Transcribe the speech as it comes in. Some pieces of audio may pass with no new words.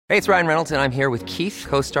Hey, it's Ryan Reynolds, and I'm here with Keith,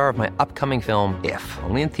 co-star of my upcoming film, If,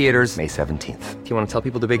 only in theaters May 17th. Do you want to tell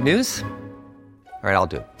people the big news? All right,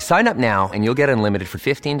 I'll do it. Sign up now and you'll get unlimited for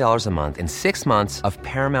 $15 a month and 6 months of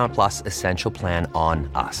Paramount Plus Essential Plan on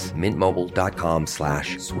us.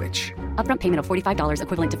 MintMobile.com/switch. Upfront payment of $45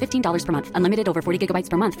 equivalent to $15 per month. Unlimited over 40 gigabytes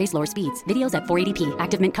per month. Face lower speeds. Videos at 480p.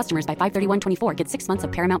 Active Mint customers by 531.24 get 6 months of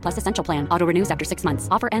Paramount Plus Essential Plan. Auto renews after 6 months.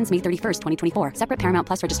 Offer ends May 31st, 2024. Separate Paramount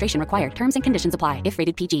Plus registration required. Terms and conditions apply if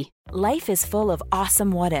rated PG. Life is full of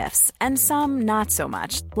awesome what-ifs and some not so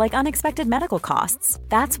much, like unexpected medical costs.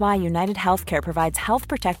 That's why United Healthcare provides Health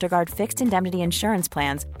Protector Guard fixed indemnity insurance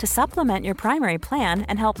plans to supplement your primary plan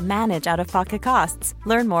and help manage out-of-pocket costs.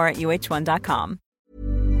 Learn more at uh1.com.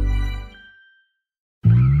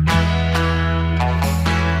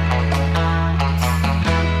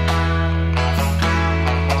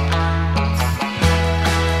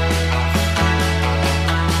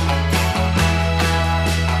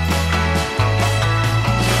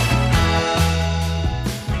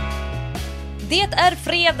 Det är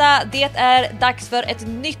fredag, det är dags för ett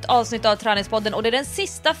nytt avsnitt av Träningspodden och det är den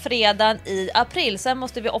sista fredagen i april. Sen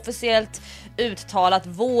måste vi officiellt uttala att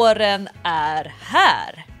våren är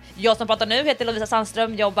här. Jag som pratar nu heter Lovisa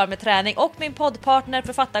Sandström, jobbar med träning och min poddpartner,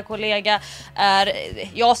 författarkollega är,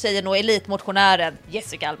 jag säger nog elitmotionären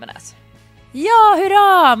Jessica Almenäs. Ja,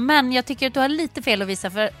 hurra! Men jag tycker att du har lite fel att visa,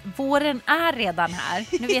 för våren är redan här.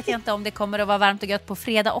 Nu vet jag inte om det kommer att vara varmt och gött på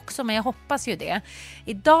fredag också, men jag hoppas ju det.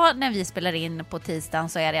 Idag när vi spelar in på tisdagen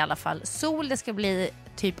så är det i alla fall sol. Det ska bli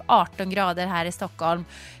typ 18 grader här i Stockholm.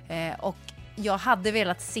 Och jag hade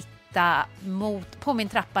velat sitta på min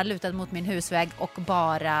trappa lutad mot min husvägg och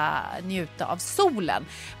bara njuta av solen.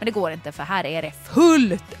 Men det går inte, för här är det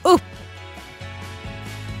fullt upp.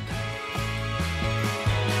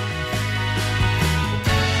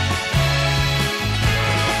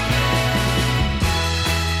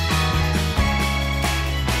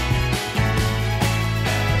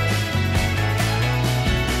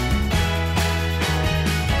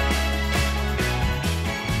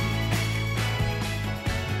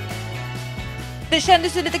 Det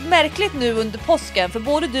kändes ju lite märkligt nu under påsken, för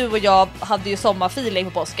både du och jag hade ju sommarfeeling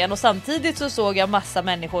på påsken och samtidigt så såg jag massa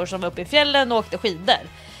människor som var uppe i fjällen och åkte skidor.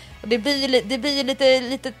 Och det blir ju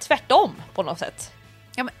lite tvärtom på något sätt.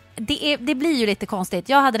 Ja, men det blir ju lite konstigt.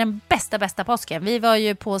 Jag hade den bästa påsken. Vi var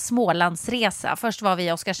ju på Smålandsresa. Först var vi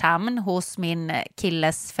i Oskarshamn hos min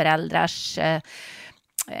killes föräldrars...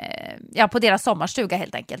 på deras sommarstuga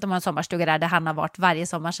helt enkelt. De har en sommarstuga där han har varit varje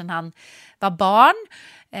sommar sedan han var barn.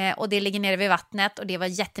 Och det ligger nere vid vattnet och det var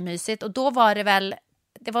jättemysigt. Och då var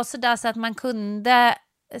det var sådär så att man kunde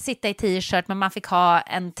sitta i t-shirt, men man fick ha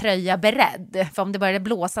en tröja beredd. För om det började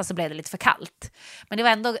blåsa så blev det lite för kallt. Men det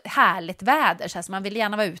var ändå härligt väder, så man ville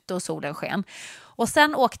gärna vara ute och solen sken. Och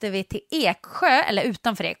sen åkte vi till Eksjö, eller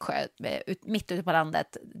utanför Eksjö, mitt ute på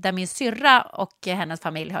landet, där min syrra och hennes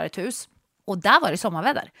familj har ett hus. Och där var det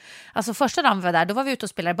sommarväder. Alltså första dagen vi var där, då var vi ute och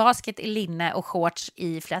spelade basket i linne och shorts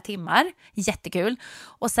i flera timmar. Jättekul.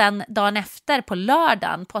 Och sen dagen efter på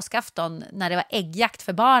lördagen, påskafton, när det var äggjakt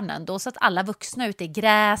för barnen, då satt alla vuxna ute i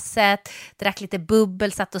gräset, drack lite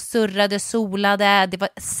bubbel, satt och surrade, solade. Det var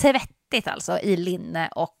svettigt alltså i linne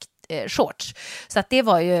och shorts. Så att det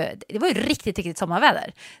var ju riktigt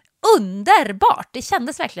sommarväder. Underbart! Det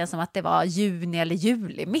kändes verkligen som att det var juni eller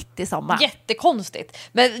juli, mitt i sommar. Jättekonstigt.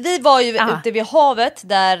 Men vi var ju ute vid havet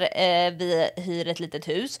där vi hyr ett litet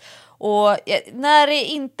hus. Och när det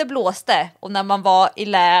inte blåste och när man var i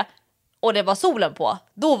lä och det var solen på,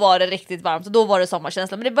 då var det riktigt varmt och då var det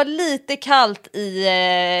sommarkänsla. Men det var lite kallt i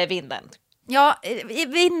vinden. Ja, i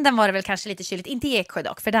vinden var det väl kanske lite kyligt. Inte i Eksjö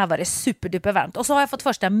dock, för där var det superduper varmt. Och så har jag fått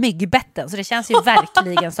första myggbetten, så det känns ju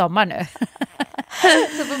verkligen sommar nu.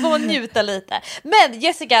 Så får man njuta lite. Men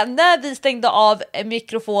Jessica, när vi stängde av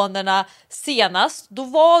mikrofonerna senast, då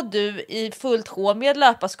var du i fullt sjå med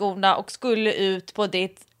löparskorna och skulle ut på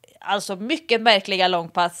ditt alltså mycket märkliga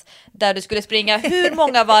långpass där du skulle springa. Hur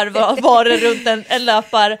många varv var det runt en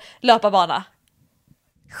löparbana?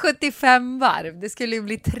 75 varv. Det skulle ju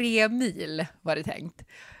bli 3 mil var det tänkt.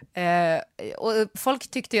 Och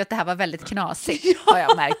folk tyckte ju att det här var väldigt knasigt, har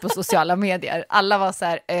jag märkt på sociala medier. Alla var så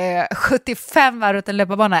här, 75 varv åt en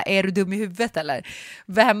löparbana, är du dum i huvudet eller?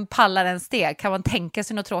 Vem pallar en steg? Kan man tänka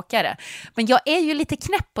sig något tråkigare? Men jag är ju lite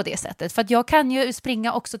knäpp på det sättet, för att jag kan ju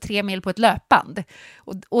springa också 3 mil på ett löpband.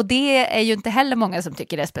 Och det är ju inte heller många som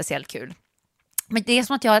tycker det är speciellt kul. Men det är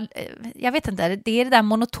som att jag vet inte, det är det där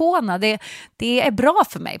monotona, det är bra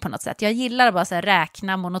för mig på något sätt. Jag gillar att bara så här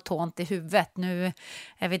räkna monotont i huvudet. Nu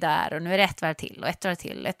är vi där och nu är det ett varv till och ett varv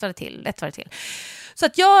till, ett varv till, ett varv till. Så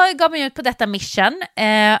att jag gav mig ut på detta mission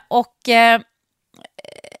och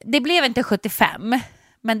det blev inte 75.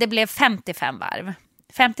 men det blev 55 varv.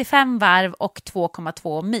 55 varv och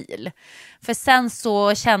 2,2 mil. För sen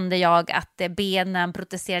så kände jag att benen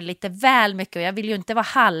protesterade lite väl mycket och jag vill ju inte vara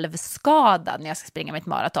halvskadad när jag ska springa mitt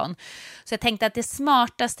maraton. Så jag tänkte att det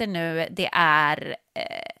smartaste nu det är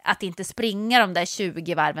att inte springa de där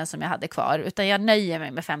 20 varven som jag hade kvar, utan jag nöjer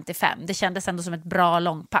mig med 55. Det kändes ändå som ett bra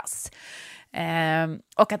långpass.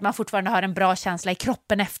 Och att man fortfarande har en bra känsla i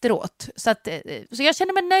kroppen efteråt. Så jag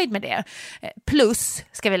känner mig nöjd med det. Plus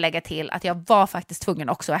ska vi lägga till att jag var faktiskt tvungen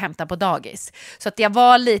också att hämta på dagis. Så att jag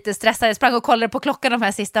var lite stressad. Jag sprang och kollade på klockan de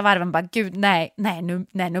här sista varven. Bara, gud,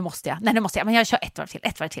 nu måste jag. Men jag kör ett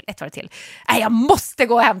varv till. Nej, jag måste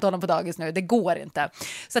gå och hämta honom på dagis nu. Det går inte.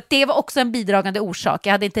 Så att det var också en bidragande orsak.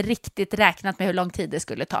 Jag hade inte riktigt räknat med hur lång tid det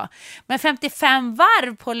skulle ta. Men 55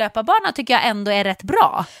 varv på löparbana tycker jag ändå är rätt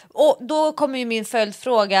bra. Och då kommer ju min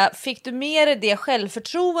följdfråga. Fick du med dig det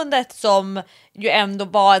självförtroendet som ju ändå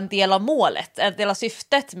var en del av målet, en del av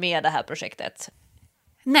syftet med det här projektet?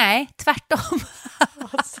 Nej, tvärtom.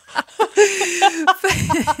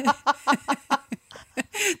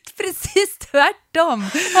 Precis tvärtom.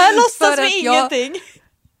 Här låtsas vi ingenting.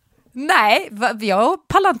 Nej, jag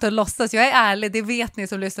pallar inte att låtsas. Jag är ärlig, det vet ni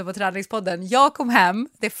som lyssnar på Träningspodden. Jag kom hem,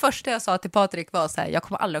 det första jag sa till Patrik var så här: jag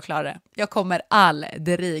kommer aldrig att klara det. Jag kommer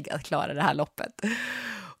aldrig att klara det här loppet.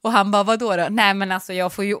 Och han bara, vadå då? Nej men alltså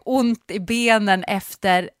jag får ju ont i benen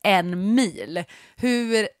efter 1 mil.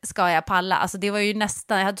 Hur ska jag palla? Alltså det var ju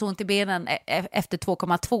nästan, jag hade så ont i benen efter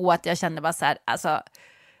 2,2 att jag kände bara så här, alltså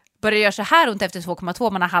börjar det göra så här ont efter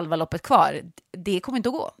 2,2, man har halva loppet kvar, det kommer inte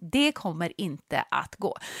att gå. Det kommer inte att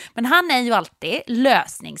gå. Men han är ju alltid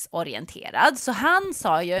lösningsorienterad, så han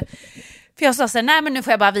sa ju, för jag sa så här, nej men nu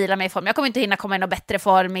får jag bara vila mig i form. Jag kommer inte hinna komma i någon bättre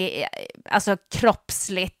form, alltså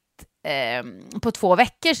kroppsligt, på 2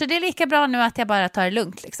 veckor, så det är lika bra nu att jag bara tar det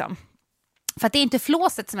lugnt liksom. För att det är inte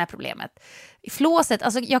flåset som är problemet. Flåset,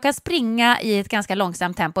 alltså jag kan springa i ett ganska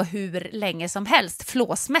långsamt tempo hur länge som helst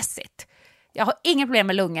flåsmässigt. Jag har inga problem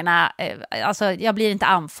med lungorna, alltså jag blir inte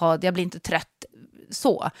andfådd, jag blir inte trött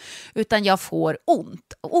så, utan jag får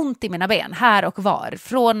ont i mina ben här och var,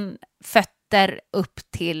 från fötter upp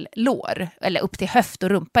till lår, eller upp till höft och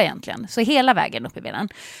rumpa egentligen, så hela vägen upp i benen.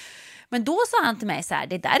 Men då sa han till mig så här,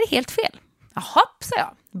 det där är helt fel. Jaha, sa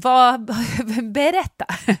jag. Berätta.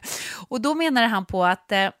 Och då menade han på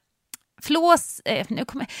att flås, jag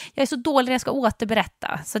är så dålig när jag ska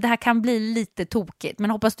återberätta, så det här kan bli lite tokigt,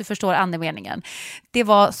 men hoppas du förstår andemeningen. Det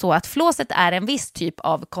var så att flåset är en viss typ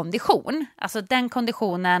av kondition. Alltså den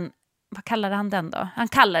konditionen, vad kallade han den då? Han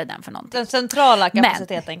kallade den för någonting. Den centrala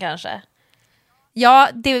kapaciteten kanske? Ja,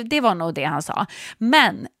 det var nog det han sa.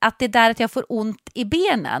 Men att det där att jag får ont i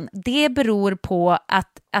benen, det beror på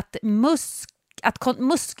att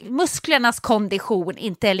musklernas kondition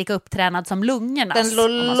inte är lika upptränad som lungornas.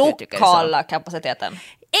 Den lokala kapaciteten.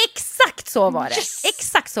 Exakt så var det. Yes!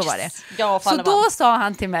 Exakt så var det. Ja, så då sa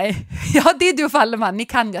han till mig, ja det är du och Falleman, ni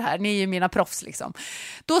kan det här, ni är ju mina proffs liksom.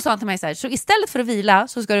 Då sa han till mig så här, så istället för att vila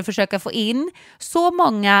så ska du försöka få in så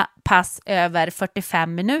många pass över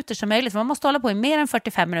 45 minuter som möjligt. För man måste hålla på i mer än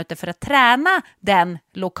 45 minuter för att träna den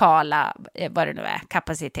lokala, vad det nu är,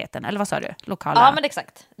 kapaciteten. Eller vad sa du? Lokala. Ja men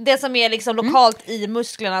exakt. Det som är liksom lokalt i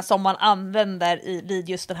musklerna som man använder vid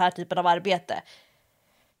just den här typen av arbete.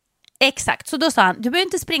 Exakt, så då sa han, du behöver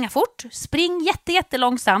inte springa fort, spring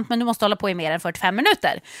jättelångsamt, men du måste hålla på i mer än 45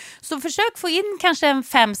 minuter. Så försök få in kanske en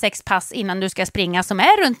 5-6 pass innan du ska springa som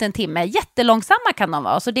är runt en timme. Jättelångsamma kan de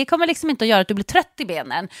vara, så det kommer liksom inte att göra att du blir trött i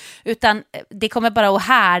benen, utan det kommer bara att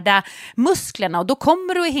härda musklerna, och då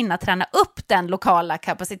kommer du att hinna träna upp den lokala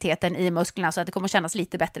kapaciteten i musklerna så att det kommer att kännas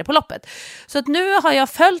lite bättre på loppet. Så att nu har jag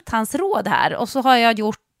följt hans råd här, och så har jag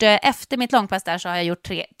gjort, efter mitt långpass där så har jag gjort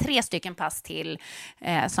tre stycken pass till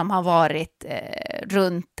som har varit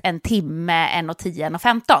runt en timme,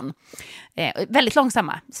 1:10, 1:15. Väldigt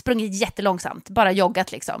långsamma, sprungit jättelångsamt, bara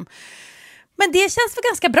joggat liksom. Men det känns för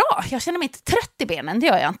ganska bra. Jag känner mig inte trött i benen, det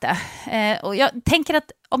gör jag inte. Och jag tänker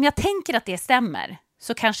att om jag tänker att det stämmer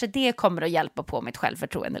så kanske det kommer att hjälpa på mitt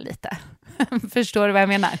självförtroende lite. Förstår du vad jag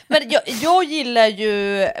menar? Men jag gillar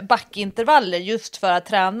ju backintervaller just för att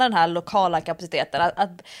träna den här lokala kapaciteten.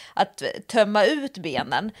 Att tömma ut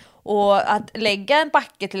benen. Och att lägga en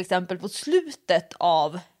backe till exempel på slutet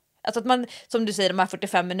av... Alltså att man, som du säger, de här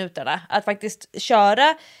 45 minuterna. Att faktiskt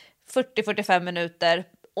köra 40-45 minuter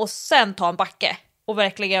och sen ta en backe. Och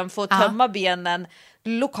verkligen få tömma benen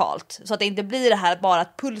lokalt. Så att det inte blir det här bara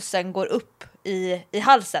att pulsen går upp i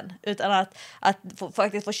halsen, utan att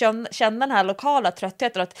faktiskt få känna den här lokala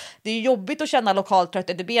tröttheten. Att det är jobbigt att känna lokal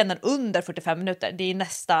trötthet i benen under 45 minuter. Det är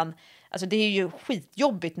nästan, alltså det är ju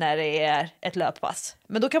skitjobbigt när det är ett löppass.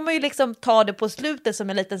 Men då kan man ju liksom ta det på slutet som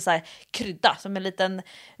en liten så här krydda, som en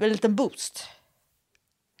liten boost.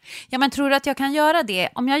 Ja, men tror du att jag kan göra det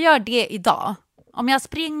om jag gör det idag? Om jag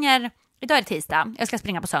springer, idag är det tisdag, jag ska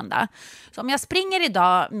springa på söndag. Så om jag springer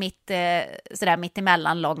idag mitt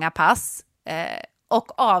emellan långa pass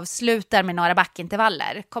och avslutar med några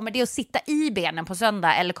backintervaller, kommer det att sitta i benen på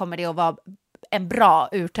söndag eller kommer det att vara en bra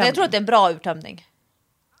urtömning? Jag tror att det är en bra urtömning.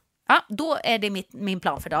 Ja, då är det min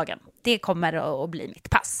plan för dagen. Det kommer att bli mitt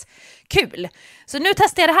pass. Kul! Så nu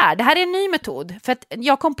testar jag det här. Det här är en ny metod. För att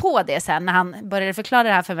jag kom på det sen när han började förklara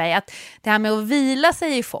det här för mig. Att det här med att vila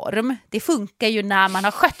sig i form, det funkar ju när man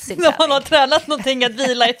har skött sin träning. När man har tränat någonting att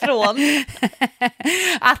vila ifrån.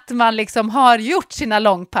 Att man liksom har gjort sina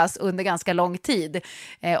långpass under ganska lång tid.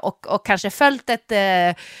 Och kanske följt ett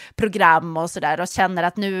program och sådär. Och känner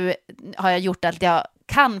att nu har jag gjort allt jag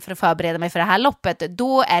kan för att förbereda mig för det här loppet,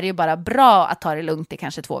 då är det ju bara bra att ta det lugnt i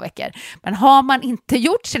kanske 2 veckor. Men har man inte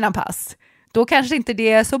gjort sina pass, då kanske inte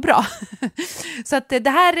det är så bra. Så att det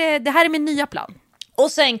här är min nya plan.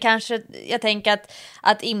 Och sen kanske, jag tänker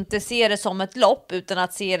att inte se det som ett lopp, utan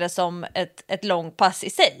att se det som ett långpass i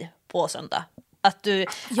sig på söndag. Att du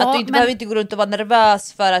inte behöver inte gå runt och vara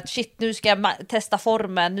nervös för att shit, nu ska jag testa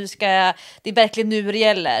formen, det är verkligen nu det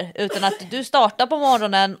gäller. Utan att du startar på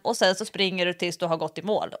morgonen och sen så springer du tills du har gått i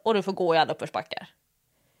mål. Och du får gå i alla uppförsbackar.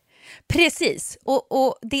 Precis,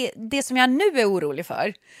 och det som jag nu är orolig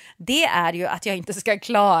för, det är ju att jag inte ska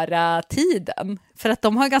klara tiden. För att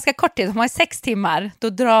de har ganska kort tid, de har 6 timmar, då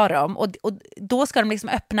drar de och då ska de liksom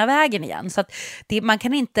öppna vägen igen. Så att man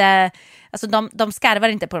kan inte, alltså de skarvar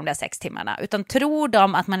inte på de där 6 timmarna, utan tror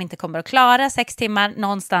de att man inte kommer att klara 6 timmar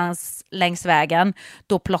någonstans längs vägen,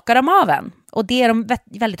 då plockar de av en. Och det är de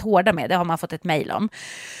väldigt hårda med, det har man fått ett mejl om.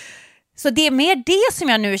 Så det är mer det som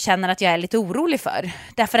jag nu känner att jag är lite orolig för.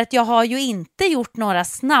 Därför att jag har ju inte gjort några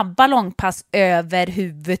snabba långpass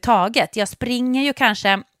överhuvudtaget. Jag springer ju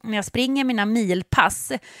kanske, när jag springer mina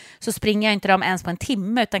milpass så springer jag inte dem ens på en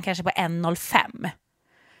timme utan kanske på 1:05.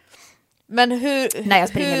 Men när jag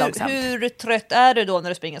springer långsamt. Hur trött är du då när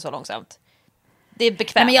du springer så långsamt? Det är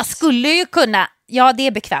bekvämt. Nej, men jag skulle ju kunna, ja det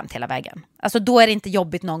är bekvämt hela vägen. Alltså då är det inte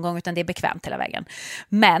jobbigt någon gång utan det är bekvämt hela vägen.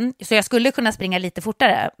 Men, så jag skulle kunna springa lite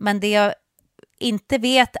fortare. Men det jag inte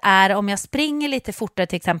vet är om jag springer lite fortare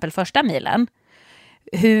till exempel första milen.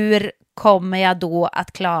 Hur kommer jag då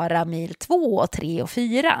att klara mil 2, 3 och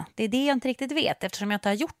 4? Det är det jag inte riktigt vet eftersom jag inte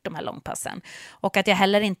har gjort de här långpassen. Och att jag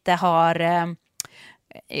heller inte har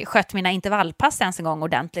skött mina intervallpass ens en gång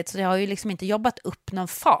ordentligt. Så jag har ju liksom inte jobbat upp någon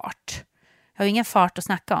fart. Jag har ingen fart att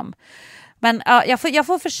snacka om. Men ja, jag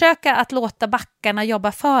får försöka att låta backarna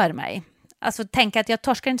jobba för mig. Alltså tänka att jag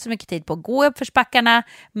torskar inte så mycket tid på att gå upp för backarna.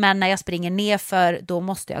 Men när jag springer nerför, då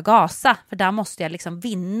måste jag gasa. För där måste jag liksom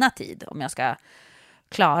vinna tid om jag ska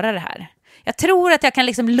klara det här. Jag tror att jag kan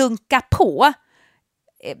liksom lunka på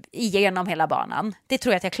igenom hela banan. Det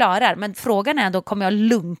tror jag att jag klarar. Men frågan är då, kommer jag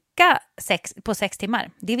lunka på 6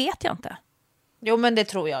 timmar? Det vet jag inte. Jo, men det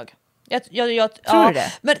tror jag. Tror du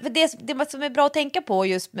det? Men det som är bra att tänka på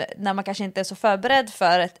just när man kanske inte är så förberedd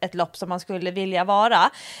för ett lopp som man skulle vilja vara,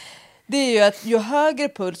 det är ju att ju högre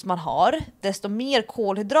puls man har, desto mer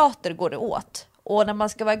kolhydrater går det åt. Och när man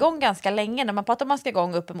ska vara igång ganska länge, när man pratar om att man ska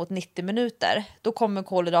igång uppemot 90 minuter, då kommer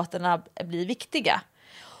kolhydraterna bli viktiga.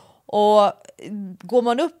 Och går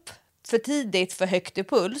man upp för tidigt för högt i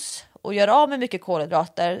puls och gör av med mycket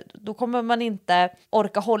kolhydrater, då kommer man inte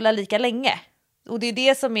orka hålla lika länge. Och det är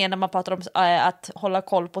det som är när man pratar om att hålla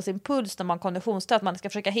koll på sin puls när man konditionstränar, att man ska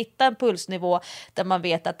försöka hitta en pulsnivå där man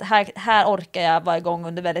vet att här orkar jag vara igång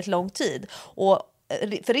under väldigt lång tid. Och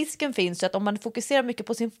för risken finns ju att om man fokuserar mycket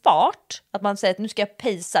på sin fart, att man säger att nu ska jag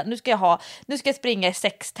pacea, nu ska jag springa i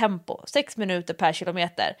 6 tempo, 6 minuter per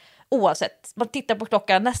kilometer. Oavsett, man tittar på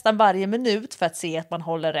klockan nästan varje minut för att se att man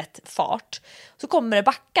håller rätt fart. Så kommer det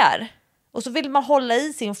backar och så vill man hålla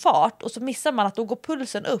i sin fart och så missar man att då går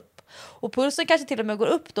pulsen upp. Och pulsen kanske till och med går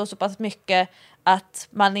upp då så pass mycket att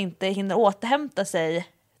man inte hinner återhämta sig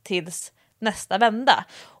tills nästa vända.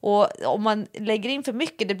 Och om man lägger in för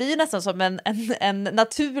mycket, det blir ju nästan som en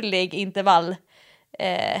naturlig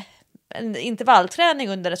intervallträning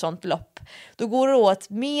under ett sånt lopp. Då går det åt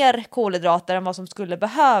mer kolhydrater än vad som skulle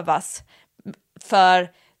behövas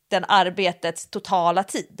för den arbetets totala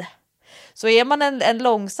tid. Så är man en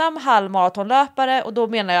långsam halvmaratonlöpare, och då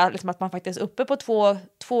menar jag liksom att man faktiskt är uppe på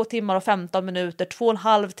 2 timmar och 15 minuter,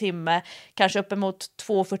 2,5 timme, kanske uppemot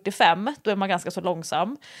 2:45, då är man ganska så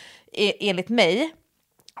långsam enligt mig.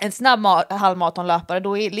 en snabb halvmaratonlöpare,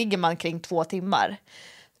 då ligger man kring 2 timmar.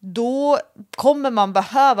 Då kommer man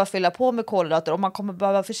behöva fylla på med kolhydrater och man kommer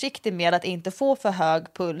behöva vara försiktig med att inte få för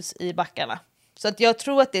hög puls i backarna. Så att jag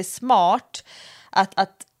tror att det är smart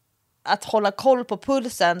att hålla koll på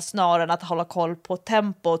pulsen snarare än att hålla koll på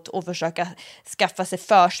tempot och försöka skaffa sig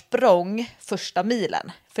försprång första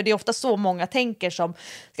milen. För det är ofta så många tänker som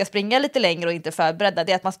ska springa lite längre och inte förberedda.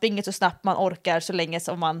 Det är att man springer så snabbt man orkar så länge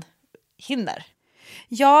som man hinner.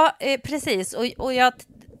 Ja, precis. Och jag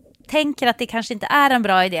tänker att det kanske inte är en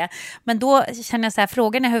bra idé. Men då känner jag så här,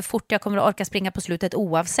 frågan är hur fort jag kommer att orka springa på slutet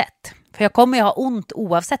oavsett. För jag kommer ju ha ont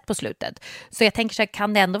oavsett på slutet. Så jag tänker så här,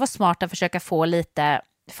 kan det ändå vara smart att försöka få lite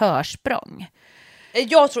försprång?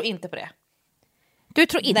 Jag tror inte på det. Du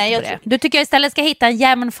tror inte på det? Du tycker jag istället ska hitta en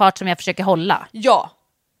jämn fart som jag försöker hålla? Ja.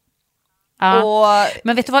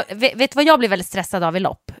 Men vet du vad jag blir väldigt stressad av i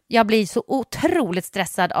lopp? Jag blir så otroligt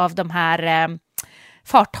stressad av de här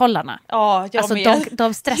farthållarna. Ja, jag alltså med.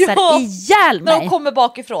 De stressar ihjäl mig. När de kommer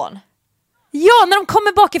bakifrån. Ja, när de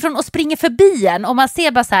kommer bakifrån och springer förbi en och man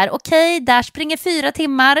ser bara så här, okej, där springer 4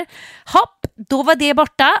 timmar. Hopp, då var det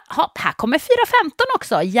borta. Hopp, här kommer 4.15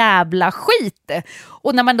 också. Jävla skit.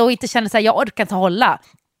 Och när man då inte känner så här, jag orkar inte hålla,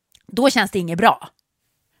 då känns det inget bra.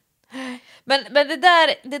 Men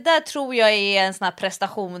det där tror jag är en sån här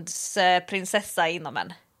prestationsprinsessa inom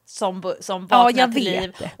en. Som vaknar till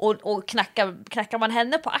liv och knackar man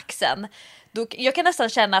henne på axeln, då, jag kan nästan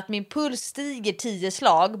känna att min puls stiger 10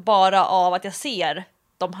 slag bara av att jag ser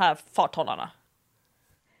de här farthållarna.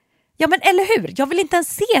 Ja, men eller hur? Jag vill inte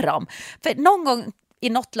ens se dem. För någon gång i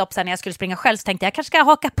något lopp sen när jag skulle springa själv så tänkte jag kanske ska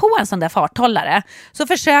haka på en sån där farthållare. Så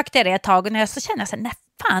försökte jag det ett tag och när jag så kände jag så här, nej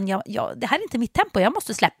fan, det här är inte mitt tempo, jag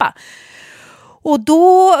måste släppa. Och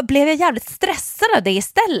då blev jag jävligt stressad av det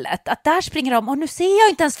istället. Att där springer de och nu ser jag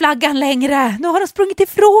inte ens flaggan längre. Nu har de sprungit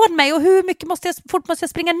ifrån mig och hur mycket fort måste jag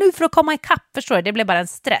springa nu för att komma ikapp? Förstår du? Det blev bara en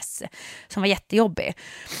stress som var jättejobbig.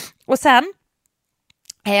 Och sen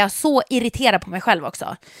är jag så irriterad på mig själv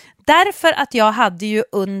också. Därför att jag hade ju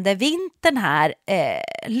under vintern här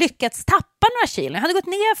lyckats tappa några kilo. Jag hade gått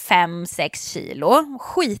ner 5-6 kilo.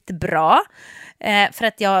 Skitbra. För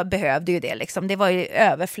att jag behövde ju det liksom. Det var ju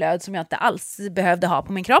överflöd som jag inte alls behövde ha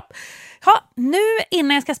på min kropp. Ja, nu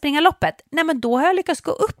innan jag ska springa loppet, nej men då har jag lyckats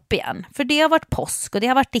gå upp igen. För det har varit påsk och det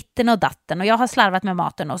har varit ditten och datten och jag har slarvat med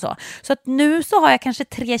maten och så. Så att nu så har jag kanske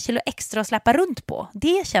 3 kilo extra att släppa runt på.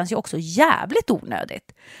 Det känns ju också jävligt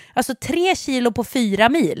onödigt. Alltså 3 kilo på 4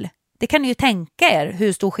 mil. Det kan ni ju tänka er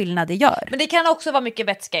hur stor skillnad det gör. Men det kan också vara mycket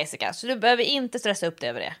vätska, Jessica. Så du behöver inte stressa upp dig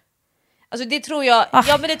över det. Alltså det tror jag,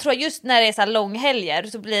 ja men det tror jag just när det är så här långhelger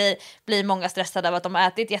så blir många stressade av att de har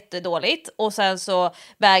ätit jättedåligt och sen så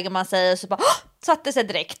väger man sig och så bara satte sig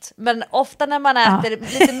direkt. Men ofta när man äter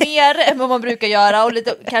lite mer än vad man brukar göra och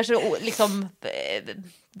lite kanske liksom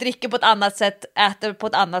dricker på ett annat sätt, äter på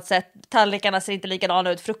ett annat sätt, tallrikarna ser inte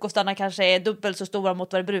likadana ut, frukostarna kanske är dubbelt så stora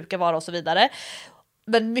mot vad det brukar vara och så vidare.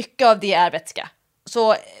 Men mycket av det är vätska.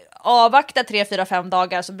 Så avvakta 3-4-5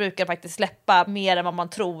 dagar så brukar det faktiskt släppa mer än vad man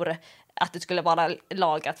tror att det skulle vara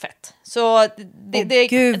lagrat fett. Så det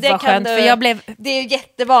kan du, för det är en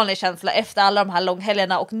jättevanlig känsla efter alla de här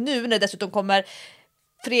långhelgerna och nu när det dessutom kommer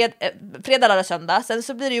fredag eller söndag, sen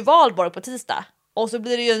så blir det ju valborg på tisdag och så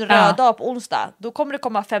blir det ju en röd dag på onsdag. Då kommer det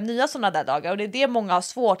komma 5 nya sådana där dagar och det är det många har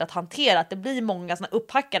svårt att hantera, att det blir många sådana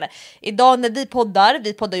upphackade. Idag när vi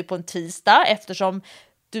poddar ju på en tisdag eftersom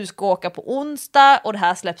du ska åka på onsdag och det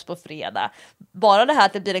här släpps på fredag. Bara det här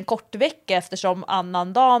att det blir en kort vecka eftersom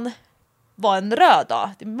annan dagen var en röd dag.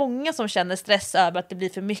 Det är många som känner stress över att det blir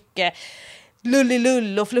för mycket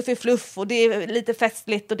lullilull och fluff och det är lite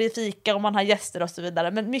festligt och det är fika och man har gäster och så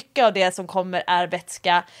vidare. Men mycket av det som kommer är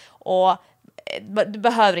vätska och du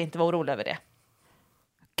behöver inte vara orolig över det.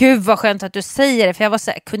 Gud vad skönt att du säger det, för jag var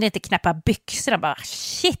så här, kunde inte knäppa byxorna, bara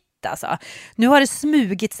shit alltså. Nu har det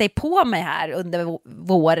smugit sig på mig här under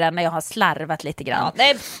våren när jag har slarvat lite grann. Ja,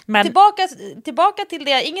 nej, men tillbaka till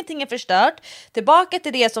det, ingenting är förstört. Tillbaka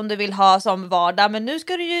till det som du vill ha som vardag, men nu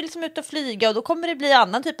ska du ju liksom ut och flyga och då kommer det bli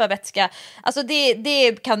annan typ av vätska. Alltså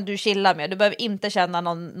det kan du chilla med. Du behöver inte känna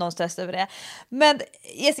någon stress över det. Men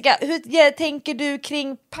Jessica, hur tänker du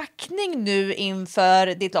kring packning nu inför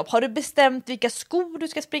ditt lopp? Har du bestämt vilka skor du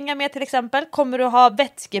ska springa med till exempel? Kommer du ha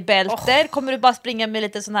vätskebälter? Kommer du bara springa med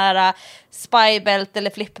lite sån här spybält eller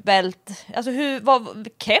flipbält? Alltså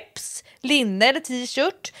keps, linne eller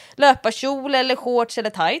t-shirt, löparkjol eller shorts eller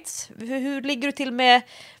tights? Hur ligger du till med,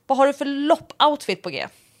 vad har du för lopp-outfit på G?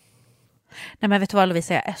 Nej men vet du vad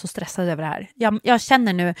Lovisa, jag är så stressad över det här. Jag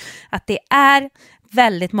känner nu att det är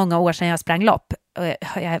väldigt många år sedan jag sprang lopp.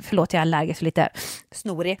 Förlåt, jag är allergisk och lite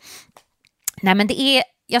snorig. Nej men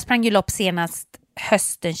jag sprang ju lopp senast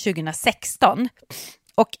hösten 2016.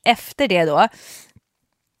 Och efter det då,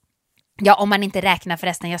 ja, om man inte räknar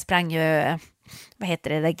förresten, jag sprang ju, vad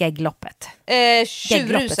heter det geggloppet?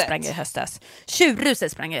 Tjurruset sprang jag i höstas.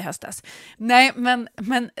 Tjurruset sprang jag i höstas. Nej,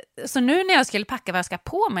 men så nu när jag skulle packa vad jag ska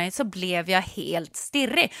på mig så blev jag helt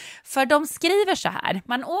stirrig. För de skriver så här,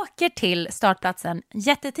 man åker till startplatsen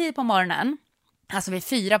jättetidigt på morgonen, alltså vid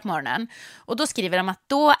 4 på morgonen, och då skriver de att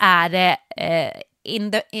då är det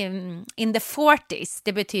in the 40s,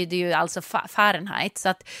 det betyder ju alltså Fahrenheit, så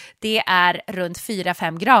att det är runt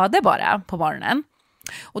 4-5 grader bara på morgonen.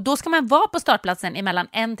 Och då ska man vara på startplatsen i mellan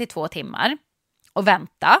 1 till 2 timmar och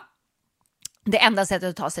vänta. Det enda sättet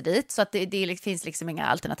att ta sig dit, så att det finns liksom inga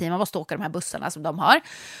alternativ. Man måste åka de här bussarna som de har.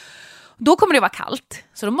 Då kommer det vara kallt,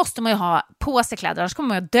 så då måste man ju ha på sig kläder, annars kommer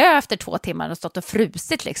man ju dö efter 2 timmar och stått och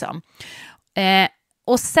frusit liksom.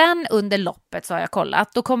 Och sen under loppet så har jag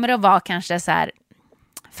kollat, då kommer det att vara kanske så här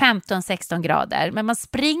 15-16 grader. Men man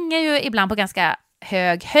springer ju ibland på ganska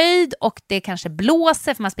hög höjd och det kanske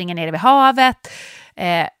blåser för man springer nere vid havet.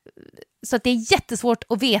 Så att det är jättesvårt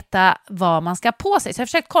att veta vad man ska ha på sig. Så jag har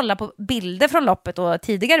försökt kolla på bilder från loppet och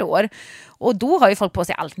tidigare år. Och då har ju folk på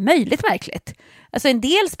sig allt möjligt märkligt. Alltså en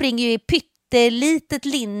del springer ju i pyttelitet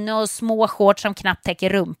linne och små shorts som knappt täcker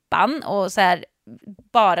rumpan. Och så här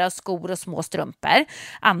bara skor och små strumpor.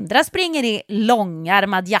 Andra springer i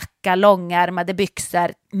långärmad jacka, långärmade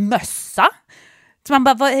byxor, mössa. Så man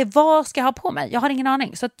bara, vad ska jag ha på mig? Jag har ingen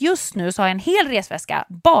aning. Så att just nu så har jag en hel resväska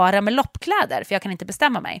bara med loppkläder, för jag kan inte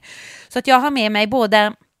bestämma mig. Så att jag har med mig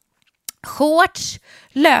både shorts,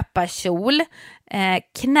 löparkjol,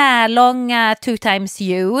 knälånga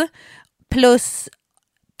 2XU plus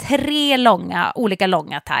 3 olika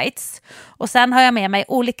långa tights. Och sen har jag med mig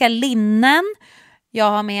olika linnen.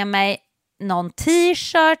 Jag har med mig någon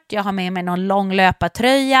t-shirt, jag har med mig någon lång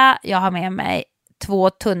löpartröja, jag har med mig 2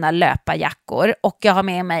 tunna löparjackor och jag har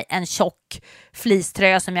med mig en tjock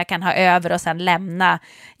fleecetröja som jag kan ha över och sen lämna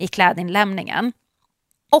i klädinlämningen.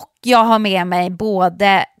 Och jag har med mig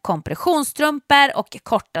både kompressionsstrumpor och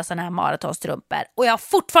korta sådana här maratonstrumpor. Och jag har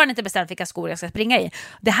fortfarande inte bestämt vilka skor jag ska springa i.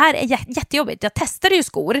 Det här är jättejobbigt. Jag testade ju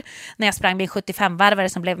skor när jag sprang min 75-varvare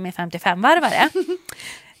som blev min 55-varvare.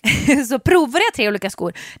 Så provade jag 3 olika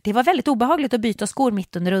skor. Det var väldigt obehagligt att byta skor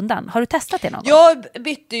mitt under rundan. Har du testat det någon gång? Jag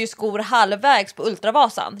bytte ju skor halvvägs på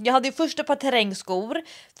Ultravasan. Jag hade ju först ett par terrängskor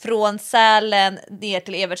från Sälen ner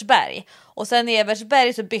till Evertsberg. Och sen i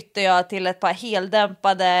Evertsberg så bytte jag till ett par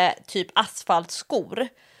heldämpade typ asfaltskor.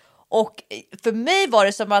 Och för mig var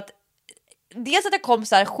det som att dels att jag kom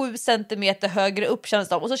så här 7 centimeter högre upp kändes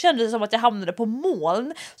det, och så kändes det som att jag hamnade på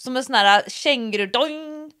moln. Som en sån här känguru,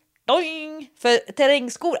 doing. För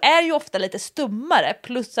terrängskor är ju ofta lite stummare,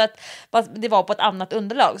 plus att det var på ett annat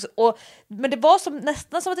underlag. Men det var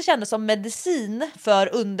nästan som att det kändes som medicin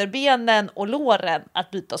för underbenen och låren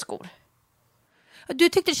att byta skor. Du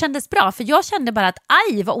tyckte det kändes bra, för jag kände bara att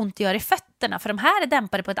aj vad ont det gör i fötterna, för de här är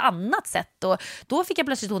dämpade på ett annat sätt, och då fick jag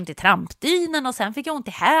plötsligt ont i trampdynen och sen fick jag ont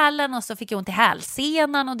i hälen och så fick jag ont i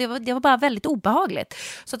hälsenan och det var bara väldigt obehagligt.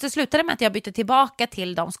 Så det slutade med att jag bytte tillbaka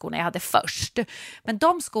till de skorna jag hade först. Men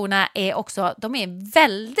de skorna de är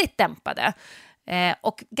väldigt dämpade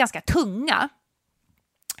och ganska tunga.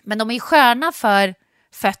 Men de är sköna för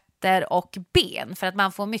fötter och ben, för att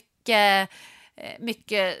man får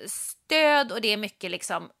mycket stöd och det är mycket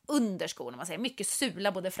liksom under skon, man säger, mycket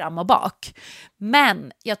sula både fram och bak.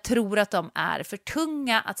 Men jag tror att de är för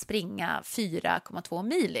tunga att springa 4,2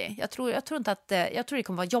 mil i. Jag tror det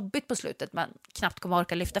kommer vara jobbigt på slutet, man knappt kommer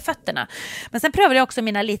orka lyfta fötterna. Men sen prövade jag också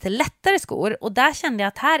mina lite lättare skor och där kände jag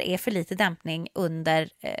att här är för lite dämpning under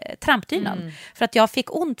trampdynan. För att jag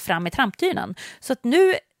fick ont fram i trampdynan. Så att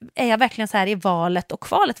nu är jag verkligen så här i valet och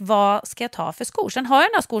kvalet. Vad ska jag ta för skor? Sen har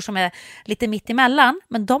jag några skor som är lite mitt emellan,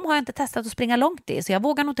 men de har jag inte testat att springa långt i. Så jag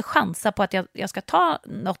vågar nog inte chansa på att jag ska ta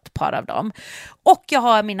något par av dem. Och jag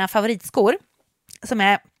har mina favoritskor som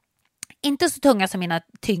är inte så tunga som mina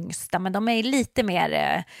tyngsta, men de är lite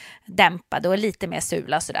mer dämpade och lite mer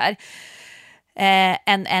sula sådär.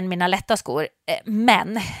 Än mina lätta skor.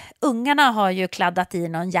 Men ungarna har ju kladdat i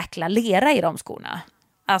någon jäkla lera i de skorna.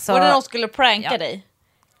 Alltså, och när de skulle pranka dig?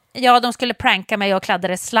 Ja, de skulle pranka mig och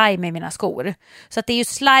kladdade slime i mina skor. Så att det är ju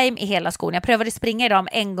slime i hela skon. Jag prövade springa i dem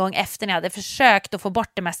en gång efter när jag hade försökt att få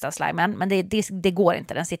bort det mesta av slimen. Men det går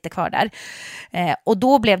inte, den sitter kvar där. Och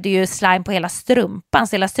då blev det ju slime på hela strumpan.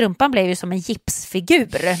 Så hela strumpan blev ju som en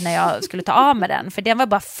gipsfigur när jag skulle ta av med den. För den var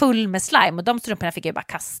bara full med slime och de strumporna fick jag bara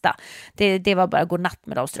kasta. Det var bara gå natt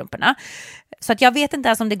med de strumporna. Så att jag vet inte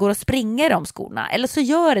ens om det går att springa i de skorna. Eller så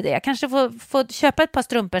gör det. Jag kanske får köpa ett par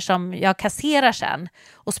strumpor som jag kasserar sen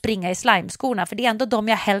och springa i slimeskorna, för det är ändå de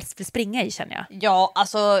jag helst vill springa i, känner jag. Ja,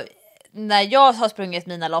 alltså när jag har sprungit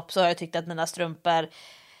mina lopp så har jag tyckt att mina strumpor,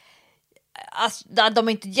 alltså, de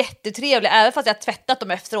är inte jättetrevliga. Även fast jag har tvättat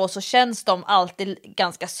dem efteråt så känns de alltid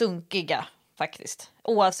ganska sunkiga faktiskt.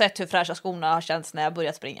 Oavsett hur fräscha skorna har känts när jag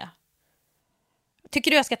börjat springa.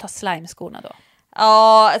 Tycker du jag ska ta slime-skorna då?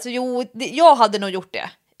 Ja, alltså jag hade nog gjort det.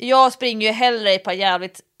 Jag springer ju hellre i ett par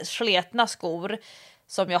jävligt sletna skor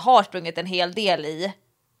som jag har sprungit en hel del i.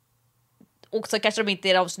 Och så kanske de inte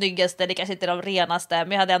är de snyggaste, det kanske inte är de renaste,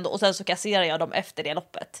 men jag hade ändå, och sen så kasserar jag dem efter det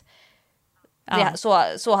loppet. Ja.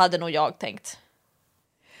 Så hade nog jag tänkt.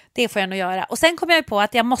 Det får jag nog göra. Och sen kom jag ju på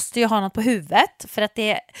att jag måste ju ha något på huvudet, för att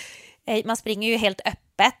man springer ju helt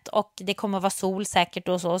öppet och det kommer att vara sol säkert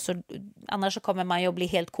och så annars så kommer man ju att bli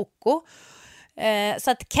helt koko.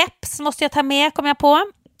 Så att keps måste jag ta med, kom jag på.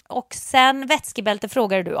 Och sen vätskebälte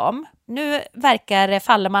frågade du om. Nu verkar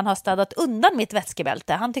Fallerman ha städat undan mitt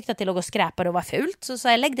vätskebälte. Han tyckte att det låg och skräpade och var fult. Så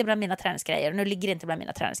jag lägg det bland mina träningsgrejer. Nu ligger det inte bland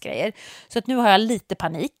mina träningsgrejer. Så att nu har jag lite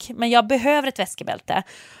panik. Men jag behöver ett vätskebälte.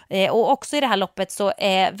 Och också i det här loppet så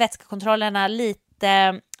är vätskekontrollerna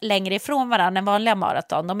lite längre ifrån varandra än vanliga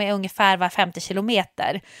maraton. De är ungefär var 50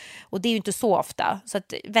 kilometer. Och det är ju inte så ofta. Så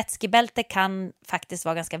att vätskebälte kan faktiskt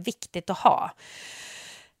vara ganska viktigt att ha.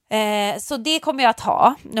 Så det kommer jag att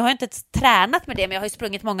ha. Nu har jag inte tränat med det, men jag har ju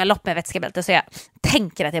sprungit många lopp med vätskebälte, så jag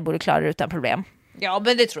tänker att jag borde klara det utan problem. Ja,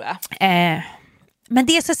 men det tror jag. Men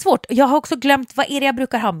det är så svårt. Jag har också glömt vad är det jag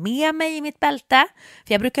brukar ha med mig i mitt bälte.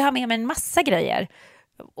 För jag brukar ha med mig en massa grejer.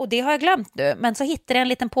 Och det har jag glömt nu. Men så hittade jag en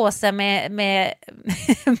liten påse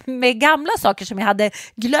med gamla saker som jag hade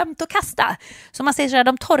glömt att kasta. Så man säger så här,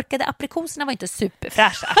 de torkade aprikoserna var inte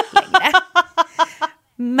superfräscha längre.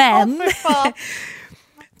 Men...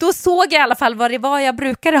 Då såg jag i alla fall vad det var jag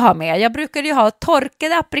brukade ha med. Jag brukade ju ha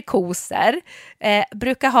torkade aprikoser,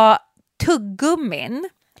 brukar ha tuggummin.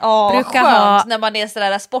 Brukar skönt när man är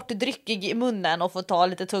sådär sportdryckig i munnen och får ta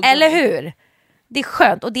lite tuggummi. Eller hur? Det är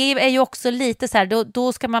skönt, och det är ju också lite så här,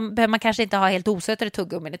 då behöver man kanske inte ha helt osötare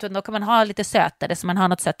tuggummin, utan då kan man ha lite sötare så man har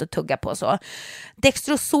något sött att tugga på. Så.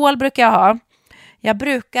 Dextrosol brukar jag ha. Jag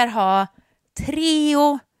brukar ha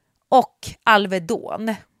Treo och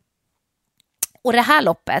Alvedon. Och det här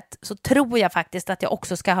loppet så tror jag faktiskt att jag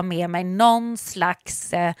också ska ha med mig någon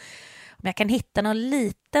slags, om jag kan hitta någon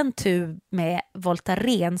liten tub med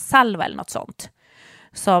Voltaren-salva eller något sånt,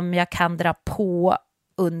 som jag kan dra på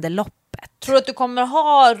under loppet. Tror du att du kommer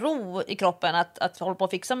ha ro i kroppen att hålla på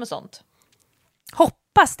och fixa med sånt?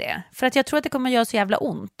 Hoppas det, för att jag tror att det kommer göra så jävla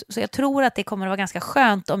ont. Så jag tror att det kommer att vara ganska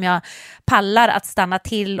skönt om jag pallar att stanna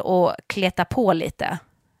till och kleta på lite.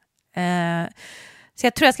 Så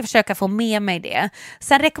jag tror jag ska försöka få med mig det.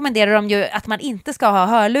 Sen rekommenderar de ju att man inte ska ha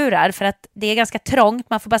hörlurar, för att det är ganska trångt.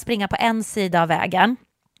 Man får bara springa på en sida av vägen.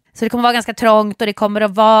 Så det kommer vara ganska trångt och det kommer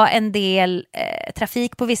att vara en del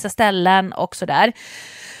trafik på vissa ställen och sådär.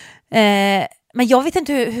 Men jag vet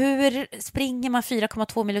inte hur springer man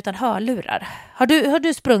 4,2 mil utan hörlurar? Har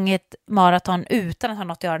du sprungit maraton utan att ha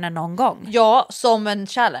något i öronen någon gång? Ja, som en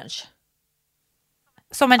challenge.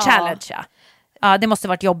 Som en challenge, ja. Ja, det måste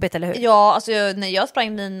varit jobbigt, eller hur? Ja, alltså när jag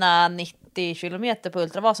sprang mina 90 kilometer på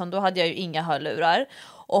Ultravasan, då hade jag ju inga hörlurar.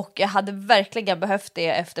 Och jag hade verkligen behövt det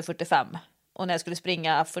efter 45. Och när jag skulle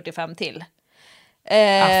springa 45 till.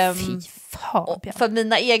 Fy fan. För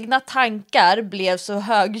mina egna tankar blev så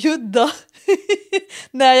högljudda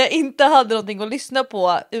när jag inte hade någonting att lyssna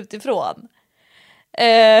på utifrån.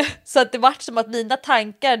 Så att det var som att mina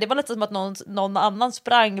tankar, det var nästan som att någon annan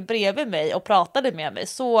sprang bredvid mig och pratade med mig.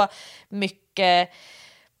 Så mycket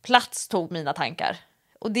plats tog mina tankar.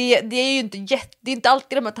 Och det är ju inte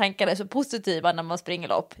alltid de här tankarna är så positiva när man springer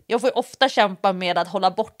lopp. Jag får ofta kämpa med att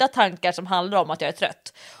hålla borta tankar som handlar om att jag är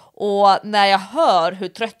trött. Och när jag hör hur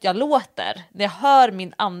trött jag låter, när jag hör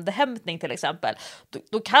min andehämtning till exempel,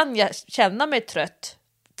 då kan jag känna mig trött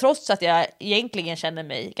trots att jag egentligen känner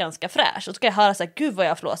mig ganska fräsch. Och så ska jag höra så här, gud vad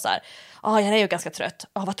jag flåsar. Jag är ju ganska trött.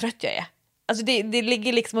 Vad trött jag är. Alltså det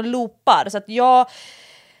ligger liksom och loopar. Så att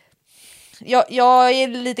jag är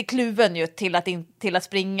lite kluven ju till att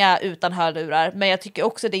springa utan hörlurar. Men jag tycker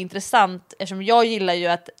också det är intressant, eftersom jag gillar ju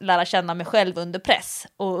att lära känna mig själv under press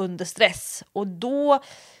och under stress. Och då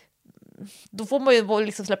får man ju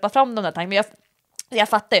liksom släppa fram de där tankarna. Men jag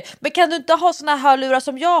fattar ju. Men kan du inte ha såna här hörlurar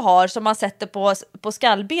som jag har, som man sätter på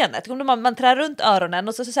skallbenet? Man trär runt öronen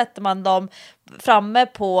och så sätter man dem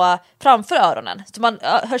framför öronen. Så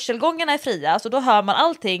hörselgångarna är fria, så då hör man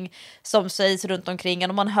allting som sägs runt omkring en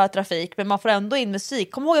och man hör trafik, men man får ändå in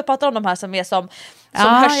musik. Kom ihåg, jag pratar om de här som är som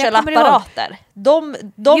hörselapparater.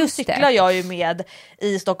 De cyklar jag ju med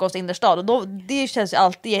i Stockholms innerstad, och det känns ju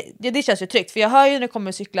alltid, det känns ju tryggt, för jag hör ju när det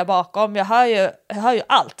kommer cykla bakom, jag hör ju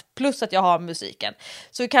allt, plus att jag har musiken.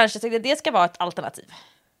 Så kanske det ska vara ett alternativ.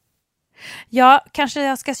 Ja, kanske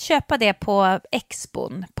jag ska köpa det på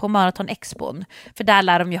Expon, på Marathon Expon. För där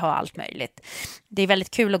lär de ju ha allt möjligt. Det är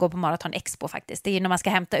väldigt kul att gå på Marathon Expo faktiskt. Det är ju när man ska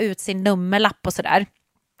hämta ut sin nummerlapp och sådär.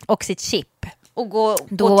 Och sitt chip. Och gå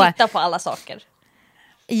och titta på alla saker.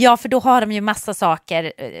 Ja, för då har de ju massa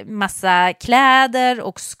saker, massa kläder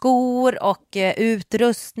och skor och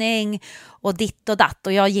utrustning och ditt och datt.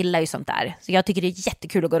 Och jag gillar ju sånt där. Så jag tycker det är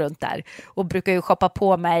jättekul att gå runt där. Och brukar ju shoppa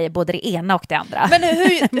på mig både det ena och det andra. Men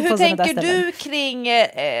hur tänker du kring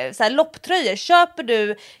så här lopptröjor? Köper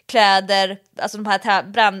du kläder, alltså de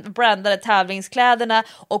här brandade tävlingskläderna,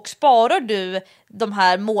 och sparar du de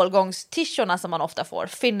här målgångstishorna som man ofta får,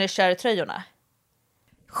 finisher-tröjorna?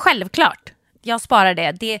 Självklart. Jag sparar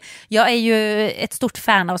det. Jag är ju ett stort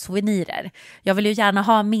fan av souvenirer. Jag vill ju gärna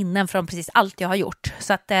ha minnen från precis allt jag har gjort.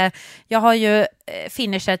 Så att jag har ju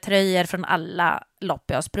finisher-tröjor från alla lopp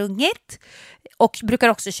jag har sprungit. Och brukar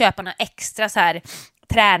också köpa några extra så här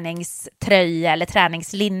träningströja eller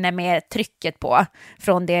träningslinne med trycket på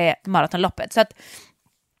från det maratonloppet. Så att,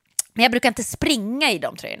 men jag brukar inte springa i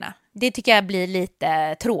de tröjorna. Det tycker jag blir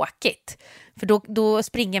lite tråkigt. För då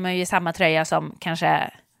springer man ju i samma tröja som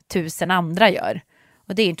kanske 1000 andra gör.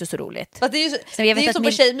 Och det är ju inte så roligt. Det är ju som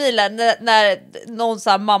på Tjejmilen när någon så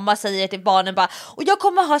här, mamma säger till barnen bara, och jag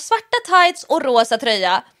kommer ha svarta tights och rosa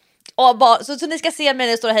tröja. Och så ni ska se mig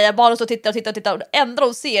när jag står och hejar. Barnen står och tittar. Och det enda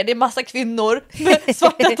de ser, det är massa kvinnor med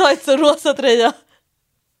svarta tights och rosa tröja.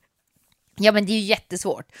 Ja, men det är ju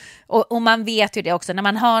jättesvårt. Och man vet ju det också. När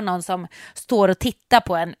man har någon som står och tittar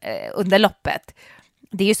på en under loppet,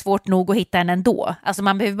 det är ju svårt nog att hitta en ändå. Alltså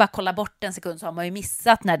man behöver bara kolla bort en sekund, så har man ju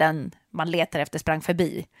missat när man letar efter sprang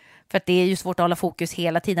förbi. För att det är ju svårt att hålla fokus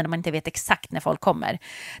hela tiden när man inte vet exakt när folk kommer.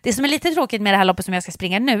 Det som är lite tråkigt med det här loppet som jag ska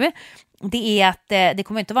springa nu, det är att det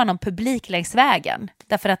kommer inte vara någon publik längs vägen.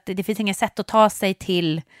 Därför att det finns inget sätt att ta sig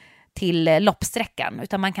till loppsträckan.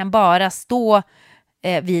 Utan man kan bara stå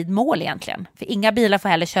vid mål egentligen. För inga bilar får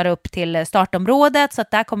heller köra upp till startområdet, så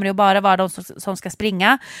att där kommer det bara vara de som ska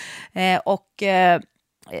springa.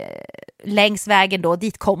 Längs vägen då,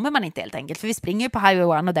 dit kommer man inte helt enkelt, för vi springer ju på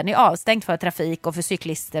Highway 1 och den är avstängd för trafik och för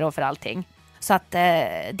cyklister och för allting. Så att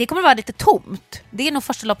det kommer vara lite tomt. Det är nog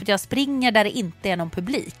första loppet jag springer där det inte är någon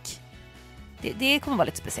publik. Det kommer vara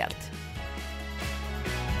lite speciellt.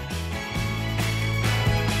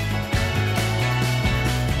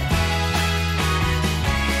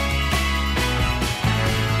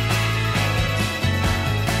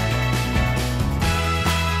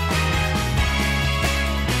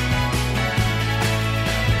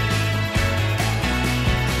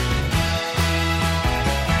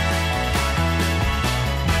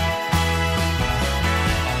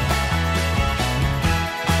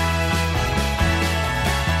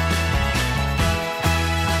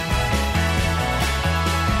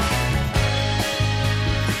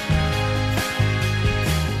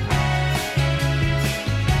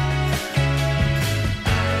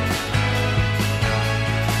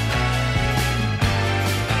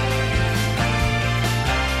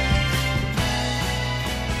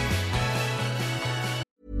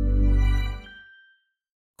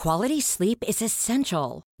 Quality sleep is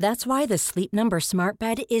essential. That's why the Sleep Number Smart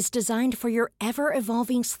Bed is designed for your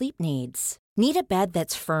ever-evolving sleep needs. Need a bed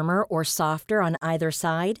that's firmer or softer on either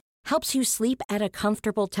side? Helps you sleep at a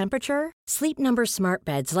comfortable temperature? Sleep Number Smart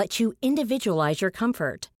Beds let you individualize your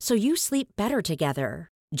comfort, so you sleep better together.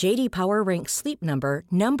 J.D. Power ranks Sleep Number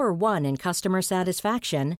 #1 in customer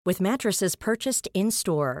satisfaction with mattresses purchased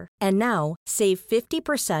in-store. And now, save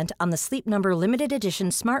 50% on the Sleep Number Limited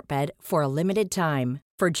Edition Smart Bed for a limited time.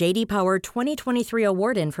 For JD Power 2023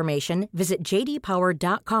 award information, visit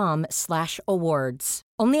jdpower.com/awards.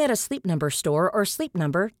 Only at a Sleep Number store or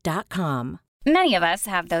sleepnumber.com. Many of us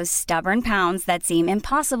have those stubborn pounds that seem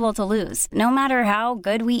impossible to lose, no matter how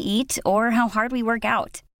good we eat or how hard we work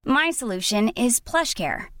out. My solution is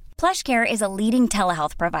PlushCare. PlushCare is a leading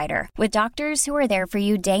telehealth provider with doctors who are there for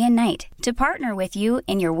you day and night to partner with you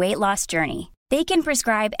in your weight loss journey. They can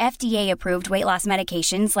prescribe FDA-approved weight loss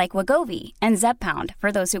medications like Wegovy and Zepbound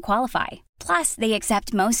for those who qualify. Plus, they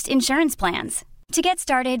accept most insurance plans. To get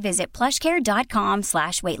started, visit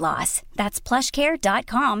plushcare.com/weightloss. That's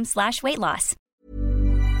plushcare.com/weightloss.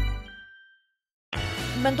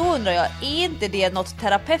 Men då undrar jag, är inte det något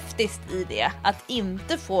terapeutiskt i det? Att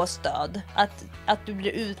inte få stöd? Att du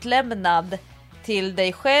blir utlämnad till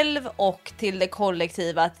dig själv och till det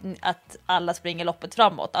kollektiva att alla springer loppet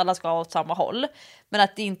framåt. Alla ska åt samma håll. Men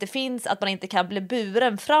att det inte finns, att man inte kan bli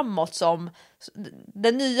buren framåt som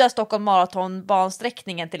den nya Stockholm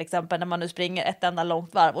Marathon-bansträckningen till exempel, när man nu springer ett enda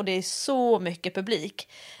långt varv och det är så mycket publik.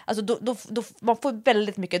 Alltså då man får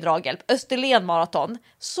väldigt mycket draghjälp. Österlen Marathon,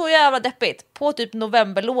 så jävla deppigt. På typ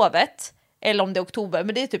novemberlovet, eller om det är oktober,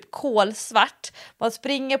 men det är typ kolsvart. Man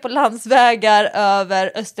springer på landsvägar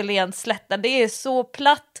över Österlenslätten. Det är så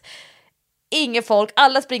platt. Ingen folk,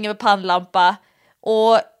 alla springer med pannlampa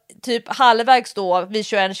och typ halvvägs då vid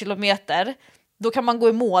 21 kilometer, då kan man gå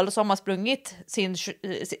i mål och så har man sprungit sin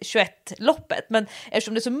 21-loppet. Men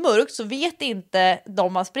eftersom det är så mörkt så vet inte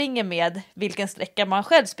de man springer med vilken sträcka man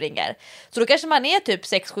själv springer. Så då kanske man är typ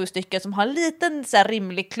 6-7 stycken som har en liten så här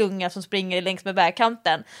rimlig klunga som springer längs med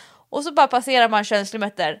vägkanten. Och så bara passerar man 21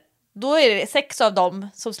 kilometer. Då är det 6 av dem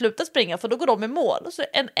som slutar springa, för då går de i mål. Och så är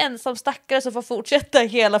det en ensam stackare som får fortsätta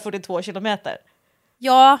hela 42 kilometer.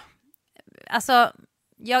 Ja, alltså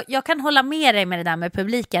jag kan hålla med dig med det där med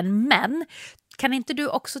publiken, men kan inte du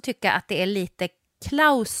också tycka att det är lite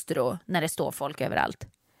klaustro när det står folk överallt?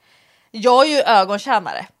 Jag är ju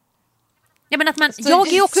ögontjänare. Ja, men att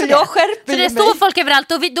jag är också det. Jag skärper så det mig. står folk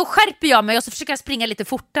överallt och då skärper jag mig och så försöker jag springa lite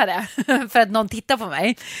fortare för att någon tittar på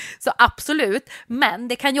mig. Så absolut, men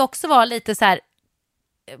det kan ju också vara lite så här,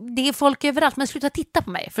 det är folk överallt, men sluta titta på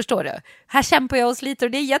mig, förstår du? Här kämpar jag och sliter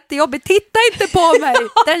och det är jättejobbigt, titta inte på mig.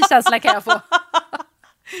 Den känslan kan jag få.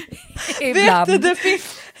 Vet du,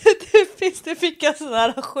 det fick en sån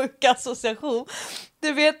här sjuk association.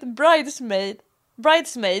 Du vet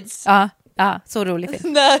Bridesmaids. Ja, så rolig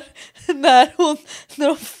film. När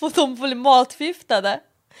de blir matförgiftade.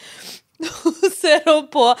 Då ser de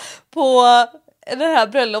på den här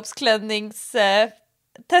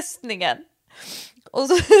bröllopsklänningstestningen. Och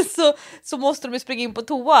så måste de springa in på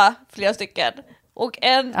toa, flera stycken. Och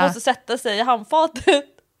en måste sätta sig i handfatet.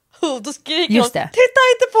 Och då skriker hon, titta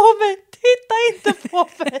inte på mig, titta inte på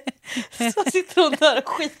mig. Så sitter hon där och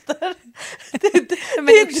skiter. Det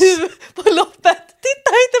är du på loppet,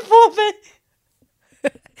 titta inte på mig.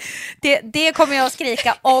 Det kommer jag att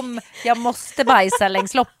skrika om jag måste bajsa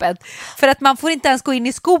längs loppet. För att man får inte ens gå in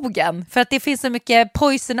i skogen. För att det finns så mycket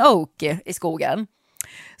poison oak i skogen.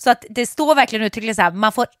 Så att det står verkligen uttryckligen så här,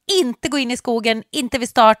 man får inte gå in i skogen, inte vid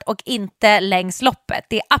start och inte längs loppet.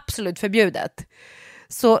 Det är absolut förbjudet.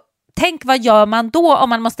 Så tänk, vad gör man då om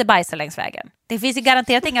man måste bajsa längs vägen? Det finns ju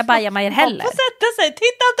garanterat inga bajamajor heller. Man får sätta sig,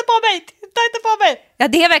 titta inte på mig, titta inte på mig. Ja,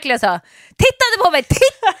 det är verkligen så. Titta inte på mig,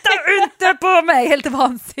 titta inte på mig. Helt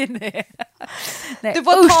vansinnig. Nej, du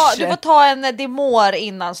får ta en Dimor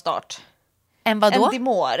innan start. En vad då? En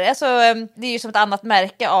Dimor. Alltså, det är ju som ett annat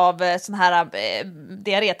märke av sån här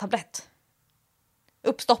diarrétablett.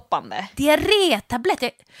 Uppstoppande. Diarrétablett?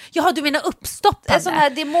 Jaha, du menar uppstoppande? En sån här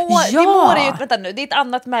Dimor, Dimor är ju, vänta nu, det är ett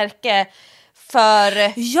annat märke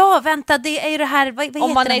för... Ja, vänta, det är ju det här, vad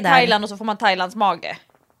om man är i Thailand och så får man Thailands mage.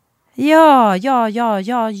 Ja.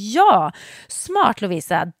 Smart,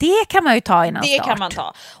 Lovisa. Det kan man ju ta innan start. Det start. kan man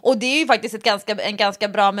ta. Och det är ju faktiskt en ganska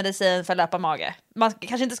bra medicin för löparmage. Man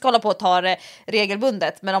kanske inte ska hålla på att ta det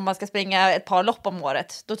regelbundet, men om man ska springa ett par lopp om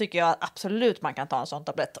året, då tycker jag absolut man kan ta en sån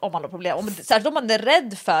tablett om man har problem. Särskilt om man är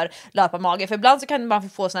rädd för löparmage. För ibland så kan man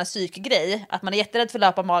få sån här psykgrej, att man är jätterädd för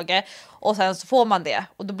löparmage och sen så får man det.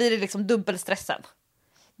 Och då blir det liksom dubbelstressen.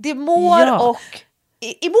 Dimor och...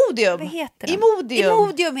 Imodium. Vad heter de?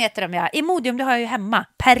 Imodium heter de, ja. Imodium, det har jag ju hemma.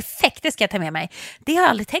 Perfekt, det ska jag ta med mig. Det har jag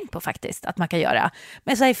aldrig tänkt på faktiskt att man kan göra.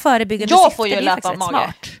 Men så här i förebyggande syfte, får ju det är löpa faktiskt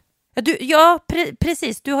mage. Smart. Ja,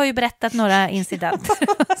 precis. Du har ju berättat några incidenter.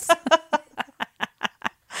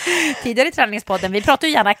 Tidigare i Träningspodden. Vi pratar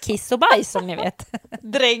ju gärna kiss och bajs, som ni vet.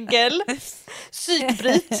 Drängel.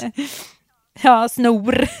 Psykbryt. Ja,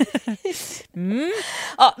 snor.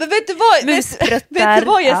 Ja, men vet du vad Jessica?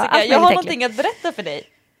 Ja, jag har någonting att berätta för dig.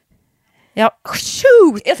 Ja,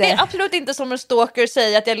 shoot! Jag ska absolut inte som en stalker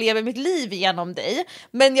säga att jag lever mitt liv genom dig,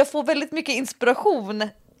 men jag får väldigt mycket inspiration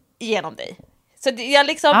genom dig. Så jag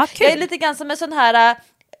liksom, jag är lite grann som en sån här,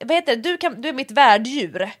 vad heter det? Du är mitt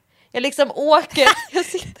värddjur. Jag liksom åker,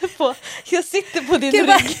 jag sitter på din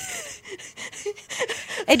rygg.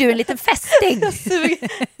 Är du en liten fästing?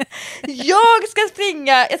 Jag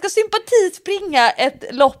ska sympatispringa ett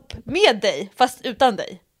lopp med dig, fast utan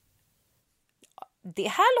dig. Det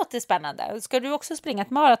här låter spännande. Ska du också springa ett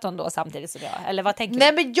maraton då samtidigt som jag? Eller vad tänker du?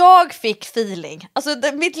 Nej, men jag fick feeling. Alltså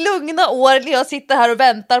mitt lugna år, jag sitter här och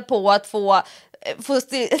väntar på att få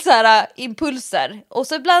så här, impulser. Och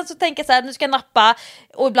så ibland så tänker jag så här, nu ska jag nappa.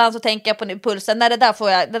 Och ibland så tänker jag på impulsen, nej det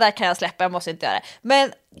där kan jag släppa, jag måste inte göra det.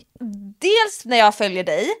 Men dels när jag följer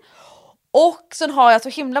dig, och sen har jag så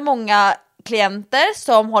himla många klienter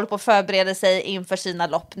som håller på att förbereda sig inför sina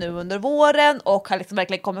lopp nu under våren och har liksom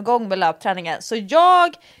verkligen kommit igång med löpträningen. Så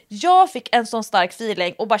jag fick en sån stark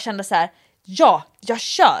feeling och bara kände så här: ja, jag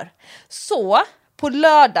kör. Så på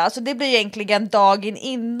lördag, så det blir egentligen dagen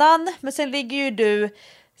innan, men sen ligger ju du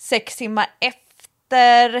 6 timmar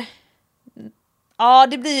efter. Ja,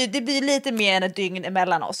 det blir lite mer än ett dygn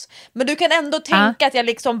emellan oss. Men du kan ändå tänka att jag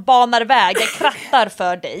liksom banar väg, jag krattar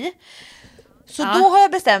för dig. Så då har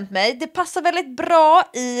jag bestämt mig. Det passar väldigt bra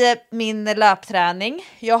i min löpträning.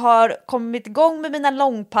 Jag har kommit igång med mina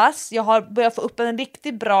långpass. Jag har börjat få upp en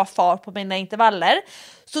riktigt bra fart på mina intervaller.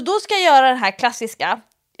 Så då ska jag göra den här klassiska.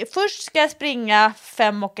 Först ska jag springa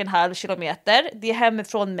 5,5 kilometer. Det är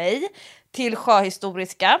hemifrån mig till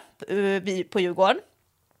Sjöhistoriska på Djurgården.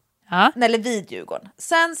 Eller vid Djurgården.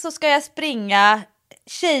 Sen så ska jag springa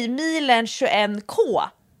Tjejmilen 21K.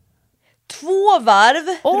 2 varv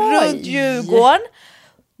runt Djurgården.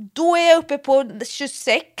 Då är jag uppe på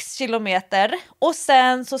 26 kilometer. Och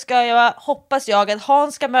sen så ska jag, hoppas jag, att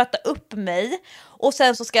Hans ska möta upp mig. Och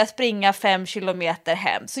sen så ska jag springa 5 kilometer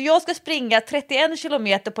hem. Så jag ska springa 31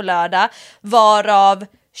 kilometer på lördag, varav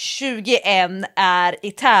 21 är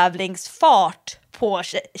i tävlingsfart på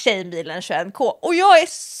Tjejmilen 21K. Och jag är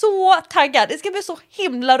så taggad. Det ska bli så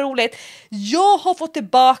himla roligt. Jag har fått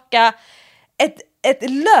tillbaka ett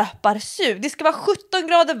löparsug. Det ska vara 17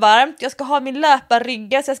 grader varmt. Jag ska ha min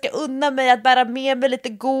löparrygga, så jag ska unna mig att bära med mig lite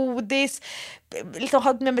godis, liksom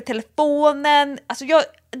ha med mig telefonen. Alltså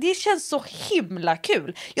det känns så himla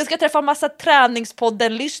kul. Jag ska träffa massa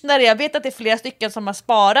träningspodden-lyssnare. Jag vet att det är flera stycken som har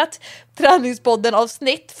sparat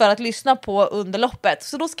träningspodden-avsnitt för att lyssna på under loppet.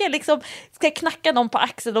 Så då ska jag knacka dem på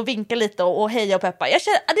axeln och vinka lite och heja och peppa. Jag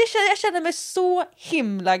känner mig så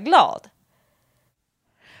himla glad.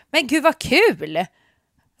 Men gud vad kul!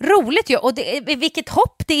 Roligt ju, och vilket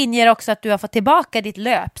hopp det inger också att du har fått tillbaka ditt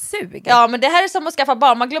löpsug. Ja, men det här är som att skaffa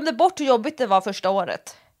barn. Man glömde bort hur jobbigt det var första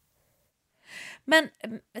året. Men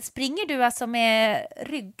springer du alltså med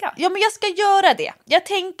rygga? Ja, men jag ska göra det. Jag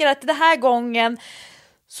tänker att den här gången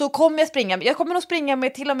så kommer jag springa. Jag kommer nog springa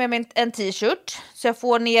med till och med en t-shirt. Så jag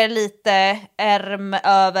får ner lite ärm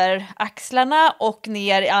över axlarna och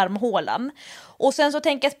ner i armhålan. Och sen så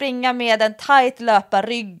tänker jag springa med en tight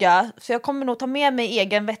löparrygga. Så jag kommer nog ta med mig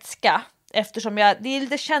egen vätska. Eftersom det är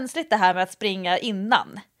lite känsligt det här med att springa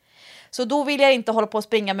innan. Så då vill jag inte hålla på att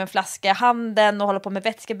springa med en flaska i handen och hålla på med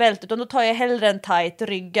vätskebält. Utan då tar jag hellre en tight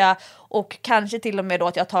rygga. Och kanske till och med då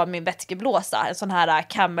att jag tar min vätskeblåsa. En sån här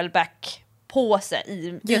camelback påse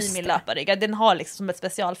i min löparrygga. Den har liksom som ett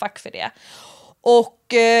specialfack för det. Och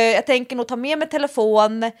jag tänker nog ta med mig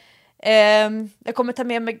telefon. Jag kommer ta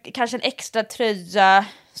med mig kanske en extra tröja,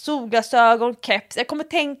 solglasögon, keps. Jag kommer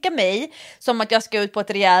tänka mig som att jag ska ut på ett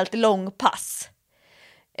rejält långpass.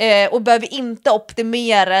 Och behöver inte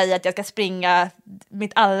optimera i att jag ska springa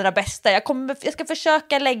mitt allra bästa. Jag ska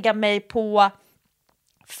försöka lägga mig på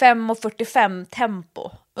 5:45 tempo.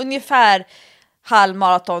 Ungefär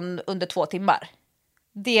halvmaraton under 2 timmar.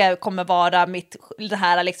 Det kommer vara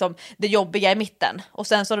det jobbiga i mitten. Och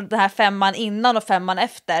sen så den här 5:an innan och 5:an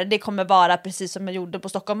efter, det kommer vara precis som jag gjorde på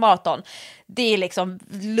Stockholm Marathon. Det är liksom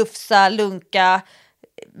lufsa, lunka,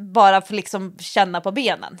 bara för liksom känna på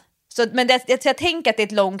benen. Men jag tänker att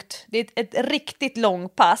det är ett riktigt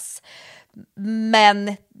långpass.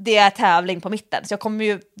 Men det är tävling på mitten. Så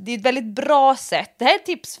det är ett väldigt bra sätt. Det här är ett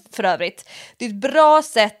tips för övrigt. Det är ett bra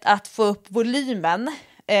sätt att få upp volymen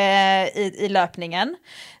i löpningen.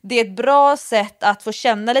 Det är ett bra sätt att få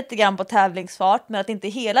känna lite grann på tävlingsfart, men att inte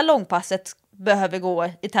hela långpasset behöver gå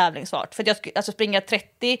i tävlingsfart. För att jag springa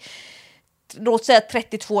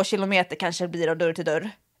 32 kilometer kanske blir av dörr till dörr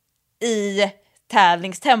i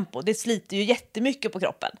tävlingstempo. Det sliter ju jättemycket på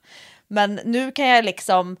kroppen. Men nu kan jag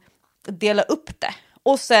liksom dela upp det.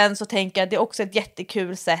 Och sen så tänker jag att det är också ett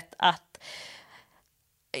jättekul sätt att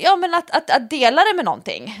dela det med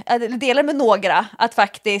någonting. Att dela med några. Att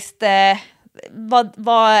faktiskt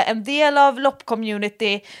vara en del av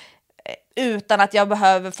loppcommunity utan att jag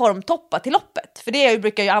behöver formtoppa till loppet. För det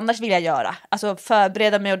brukar jag annars vilja göra. Alltså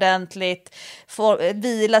förbereda mig ordentligt,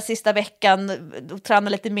 vila sista veckan, träna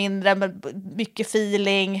lite mindre med mycket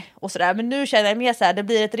feeling och sådär. Men nu känner jag mer så här, det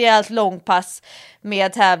blir ett rejält långpass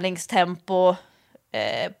med tävlingstempo,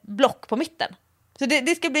 block på mitten. Så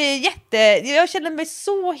det ska bli jag känner mig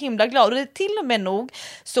så himla glad. Och det är till och med nog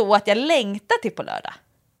så att jag längtar till på lördag.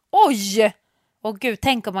 Oj! Åh gud,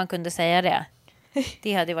 tänk om man kunde säga det.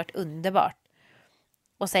 Det hade varit underbart.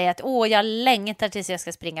 Och säga att jag längtar tills jag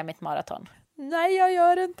ska springa mitt maraton. Nej, jag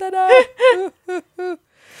gör inte det.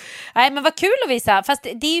 Nej, men vad kul att visa. Fast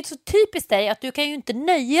det är ju så typiskt dig att du kan ju inte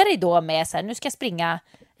nöja dig då med så här, nu ska jag springa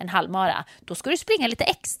en halvmara, då ska du springa lite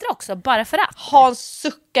extra också, bara för att. Hans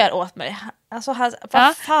suckar åt mig. Alltså,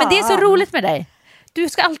 Ja, men det är så roligt med dig. Du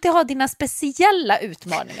ska alltid ha dina speciella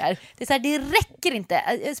utmaningar. Det är så här, det räcker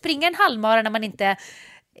inte. Springa en halvmara när man inte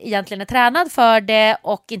egentligen är tränad för det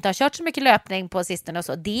och inte har kört så mycket löpning på sistone och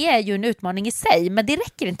så. Det är ju en utmaning i sig, men det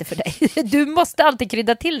räcker inte för dig. Du måste alltid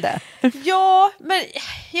krydda till det. Ja, men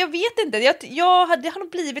jag vet inte. Det har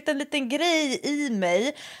nog blivit en liten grej i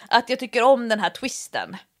mig att jag tycker om den här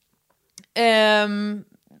twisten.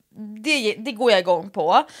 Det går jag igång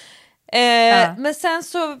på. Men sen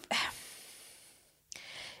så...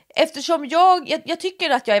 Eftersom jag tycker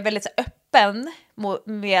att jag är väldigt så öppen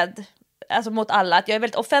mot alla, att jag är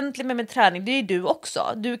väldigt offentlig med min träning, det är ju du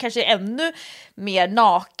också. Du kanske är ännu mer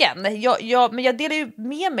naken. Men jag delar ju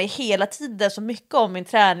med mig hela tiden så mycket om min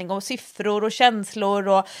träning och siffror och känslor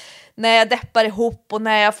och när jag deppar ihop och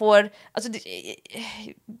när jag får... Alltså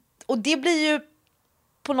och det blir ju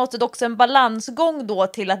på något sätt också en balansgång då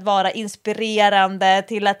till att vara inspirerande,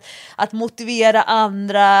 till att motivera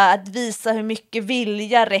andra, att visa hur mycket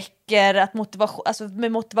vilja räcker, att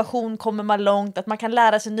med motivation kommer man långt, att man kan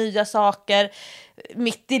lära sig nya saker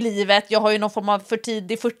mitt i livet. Jag har ju någon form av för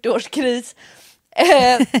tidig 40-årskris.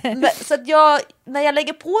 Så att när jag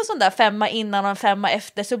lägger på en sån där 5 innan och en 5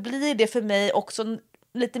 efter, så blir det för mig också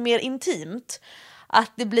lite mer intimt.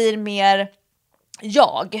 Att det blir mer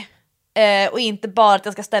jag. Och inte bara att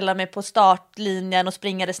jag ska ställa mig på startlinjen och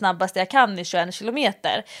springa det snabbaste jag kan i 21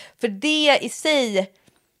 kilometer. För det i sig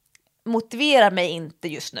motiverar mig inte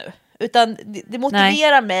just nu. Utan det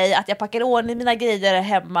motiverar mig att jag packar ordning mina grejer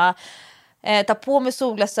hemma, tar på mig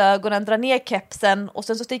solglasögonen, drar ner kepsen och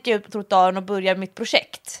sen så sticker jag ut på trottoaren och börjar mitt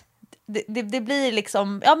projekt. Det blir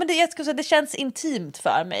liksom, ja, men det känns intimt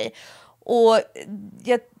för mig. Och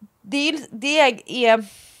det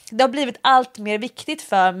har blivit allt mer viktigt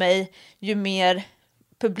för mig ju mer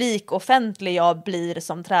publikoffentlig jag blir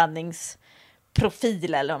som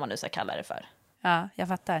träningsprofil, eller vad man nu ska kalla det för. Ja, jag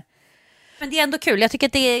fattar. Men det är ändå kul. Jag tycker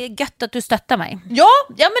att det är gött att du stöttar mig. Ja,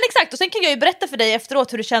 men exakt. Och sen kan jag ju berätta för dig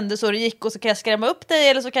efteråt hur det kändes och hur det gick, och så kan jag skrämma upp dig,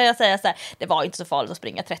 eller så kan jag säga så här: det var inte så farligt att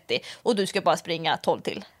springa 30 och du ska bara springa 12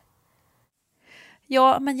 till.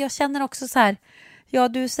 Ja, men jag känner också så här. Ja,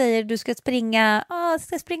 du säger du ska springa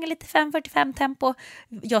lite 5:45 tempo.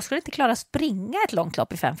 Jag skulle inte klara att springa ett långt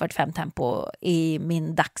lopp i 5:45 tempo i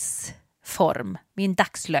min dagsform, min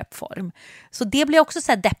dagslöpform. Så det blir också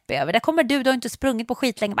så här deppig över. Där kommer du har inte sprungit på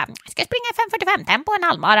skit länge. Jag ska springa 5:45 tempo en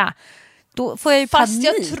halvmara. Då får jag ju panik. Fast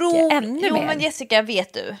jag tror, ännu mer. Men Jessica,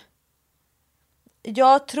 vet du?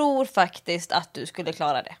 Jag tror faktiskt att du skulle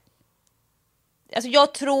klara det. Alltså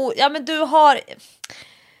jag tror, men du har...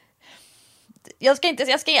 Jag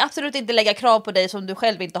ska absolut inte lägga krav på dig som du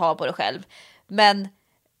själv inte har på dig själv. Men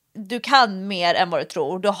du kan mer än vad du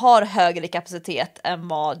tror. Du har högre kapacitet än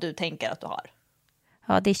vad du tänker att du har.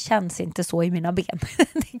 Ja, det känns inte så i mina ben.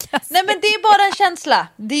 Nej, men det är bara en känsla.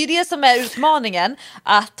 Det är ju det som är utmaningen.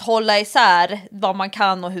 Att hålla isär vad man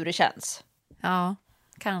kan och hur det känns. Ja,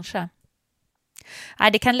 kanske.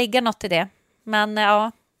 Nej, det kan ligga något i det. Men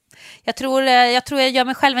ja... Jag tror jag gör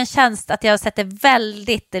mig själv en tjänst att jag sätter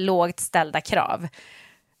väldigt lågt ställda krav.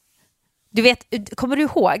 Du vet, kommer du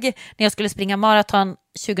ihåg när jag skulle springa maraton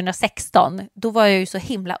 2016? Då var jag ju så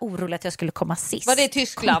himla orolig att jag skulle komma sist. Var det i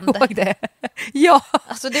Tyskland? Det? Ja,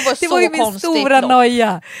 alltså det var ju min stora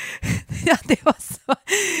noja. Ja,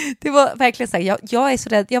 det var verkligen så här, jag är så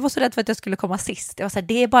rädd. Jag var så rädd för att jag skulle komma sist. Jag var så här,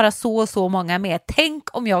 det är bara så många med.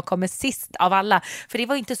 Tänk om jag kommer sist av alla. För det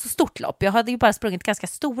var inte så stort lopp. Jag hade ju bara sprungit ganska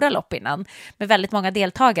stora lopp innan med väldigt många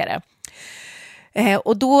deltagare.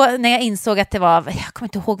 Och då när jag insåg att det var, jag kommer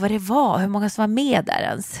inte ihåg vad det var, hur många som var med där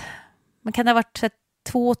ens. Man kan ha varit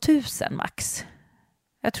 2000 max.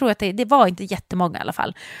 Jag tror att det var inte jättemånga i alla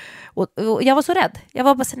fall. Och jag var så rädd. Jag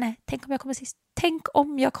var bara så nej, tänk om jag kommer sist. Tänk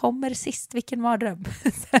om jag kommer sist, vilken mardröm.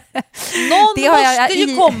 Någon måste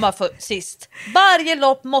ju komma sist. Varje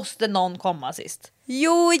lopp måste någon komma sist.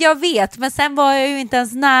 Jo, jag vet, men sen var jag ju inte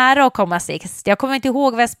ens nära att komma sist. Jag kommer inte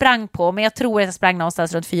ihåg vad jag sprang på, men jag tror att jag sprang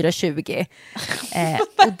någonstans runt 4:20.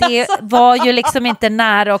 Och det var ju liksom inte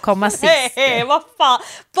nära att komma sist. Nej, vad fan?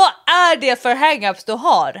 Vad är det för hang-ups du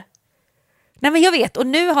har? Nej, men jag vet, och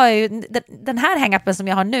nu har jag ju den här hang-upen som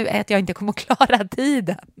jag har nu är att jag inte kommer att klara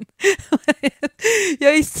tiden.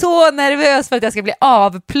 Jag är så nervös för att jag ska bli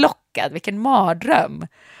avplockad. Vilken mardröm.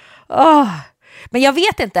 Men jag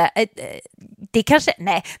vet inte.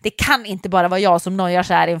 det kan inte bara vara jag som nojar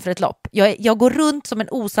så här inför ett lopp. Jag går runt som en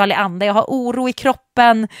osalig ande, jag har oro i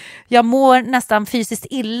kroppen, jag mår nästan fysiskt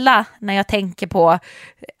illa när jag tänker på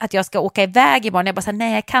att jag ska åka iväg imorgon. Jag bara säger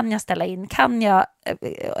nej, kan jag ställa in? Kan jag?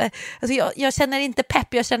 Alltså jag känner inte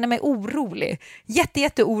pepp, jag känner mig orolig.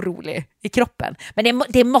 Jätteorolig i kroppen. Men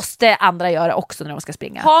det måste andra göra också när de ska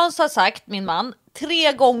springa. Hans har sagt, min man,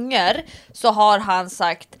 3 gånger så har han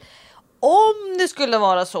sagt: om det skulle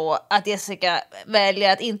vara så att Jessica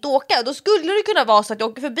väljer att inte åka, då skulle det kunna vara så att jag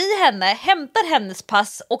åker förbi henne, hämtar hennes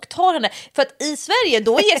pass och tar henne. För att i Sverige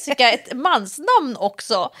då är Jessica ett mansnamn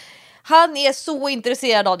också. Han är så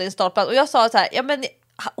intresserad av din startplats. Och jag sa så här, ja men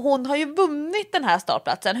hon har ju vunnit den här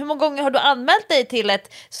startplatsen. Hur många gånger har du anmält dig till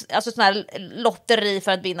ett sån här lotteri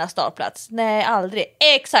för att vinna startplats? Nej, aldrig.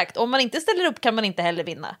 Exakt, om man inte ställer upp kan man inte heller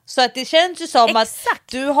vinna. Så att det känns ju som att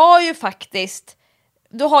du har ju faktiskt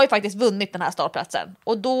vunnit den här startplatsen.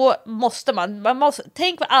 Och då måste man måste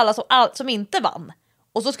tänk på alla som inte vann.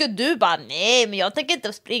 Och så ska du bara, nej men jag tänker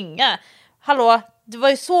inte springa. Hallå, det var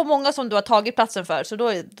ju så många som du har tagit platsen för. Så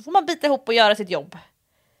då får man bita ihop och göra sitt jobb.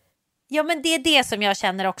 Ja, men det är det som jag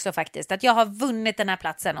känner också faktiskt. Att jag har vunnit den här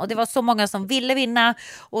platsen. Och det var så många som ville vinna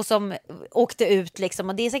och som åkte ut liksom.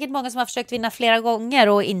 Och det är säkert många som har försökt vinna flera gånger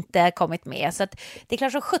och inte kommit med. Så att det är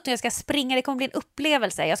klart så 17 jag ska springa. Det kommer bli en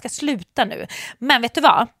upplevelse. Jag ska sluta nu. Men vet du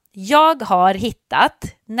vad? Jag har hittat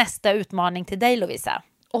nästa utmaning till dig, Lovisa.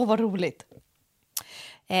 Åh, vad roligt.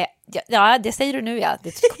 Ja, det säger du nu, ja.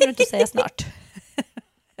 Det kommer du inte att säga snart.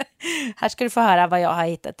 Här ska du få höra vad jag har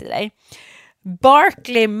hittat till dig.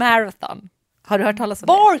 Barkley Marathon. Har du hört talas om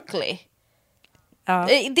Barkley? Det? Ja.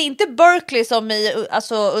 Det är inte Berkeley som i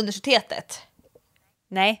universitetet.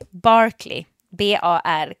 Nej, Barkley.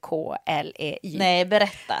 Barkley. Nej,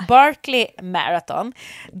 berätta. Barkley Marathon.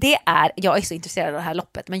 Jag är så intresserad av det här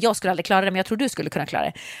loppet, men jag skulle aldrig klara det, men jag tror du skulle kunna klara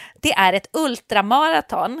det. Det är ett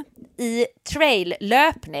ultramaraton i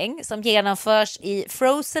traillöpning som genomförs i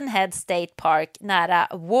Frozen Head State Park nära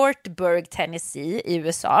Wartburg, Tennessee i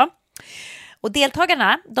USA. Och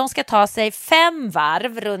deltagarna, de ska ta sig 5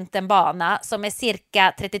 varv runt en bana som är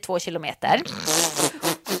cirka 32 kilometer.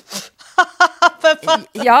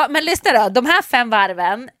 Ja, men lyssna då. De här 5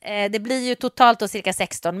 varven, det blir ju totalt då cirka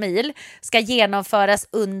 16 mil, ska genomföras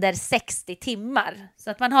under 60 timmar.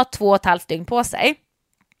 Så att man har 2,5 dygn på sig.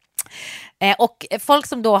 Och folk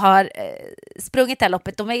som då har sprungit det här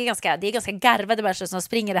loppet, det är ganska garvade människor som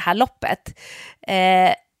springer det här loppet.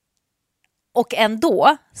 Och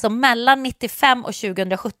ändå, så mellan 95 och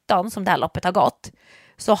 2017 som det här loppet har gått,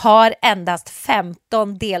 så har endast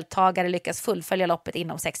 15 deltagare lyckats fullfölja loppet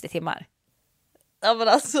inom 60 timmar. Ja, men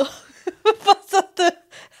alltså,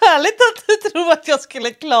 härligt att du tror att jag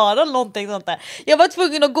skulle klara någonting sånt där. Jag var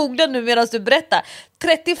tvungen att googla nu medan du berättar.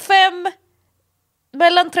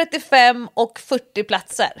 Mellan 35 och 40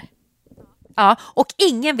 platser. Ja, och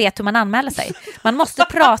ingen vet hur man anmäler sig. Man måste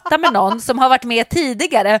prata med någon som har varit med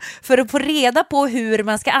tidigare för att få reda på hur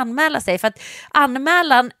man ska anmäla sig. För att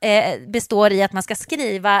anmälan består i att man ska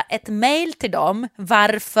skriva ett mejl till dem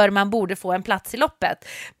varför man borde få en plats i loppet.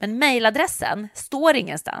 Men mejladressen står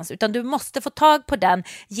ingenstans, utan du måste få tag på den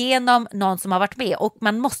genom någon som har varit med. Och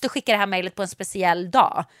man måste skicka det här mejlet på en speciell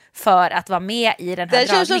dag för att vara med i den här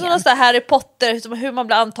dragningen. Det känns som någon Harry Potter, som hur man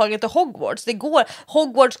blir antagen till Hogwarts.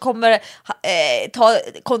 Hogwarts kommer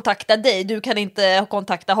kontakta dig, du kan inte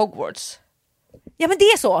kontakta Hogwarts. Ja, men det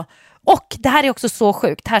är så. Och det här är också så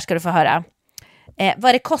sjukt. Här ska du få höra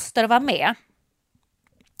vad det kostar att vara med.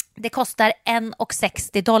 Det kostar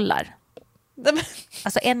 $1,60.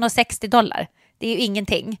 Alltså $1,60. Det är ju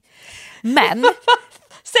ingenting. Men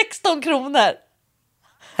 16 kronor.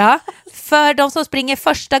 Ja, för de som springer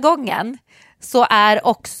första gången så är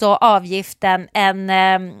också avgiften en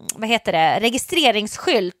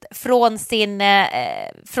registreringsskylt från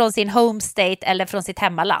sin home state eller från sitt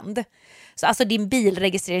hemmaland. Så alltså din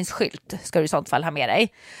bilregistreringsskylt ska du i sånt fall ha med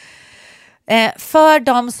dig. För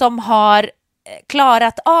de som har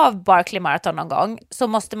klarat av Barkley Marathon någon gång så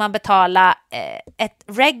måste man betala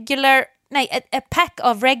ett pack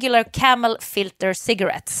of regular Camel filter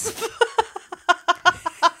cigarettes.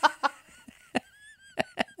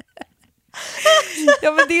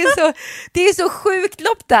 Ja, men det är så sjukt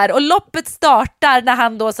lopp där. Och loppet startar när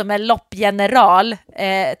han då som är loppgeneral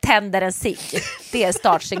tänder en cigg. Det är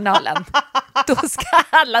startsignalen. Då ska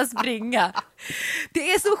alla springa.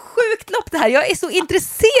 Det är så sjukt lopp det här. Jag är så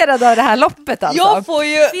intresserad av det här loppet alltså. Jag får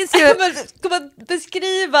ju ska man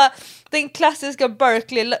beskriva den klassiska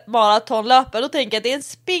Berkeley maratonlöparen, då tänker jag att det är en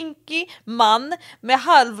spinkig man med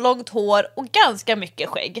halvlångt hår och ganska mycket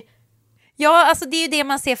skägg. Ja, alltså det är ju det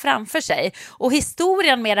man ser framför sig. Och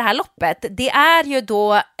historien med det här loppet, det är ju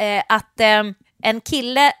då att en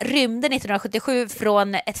kille rymde 1977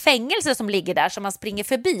 från ett fängelse som ligger där, som man springer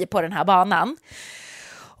förbi på den här banan.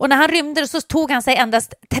 Och när han rymde så tog han sig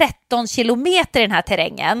endast 13 kilometer i den här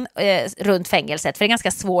terrängen runt fängelset, för det är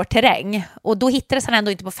ganska svår terräng. Och då hittades han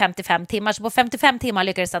ändå inte på 55 timmar, så på 55 timmar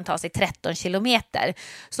lyckades han ta sig 13 kilometer.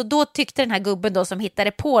 Så då tyckte den här gubben då som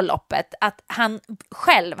hittade på loppet att han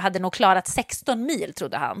själv hade nog klarat 16 mil,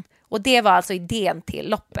 trodde han. Och det var alltså idén till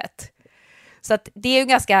loppet. Så att det är ju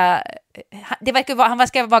ganska, han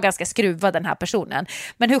verkar vara ganska skruvad, den här personen.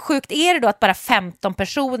 Men hur sjukt är det då att bara 15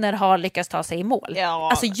 personer har lyckats ta sig i mål? Ja.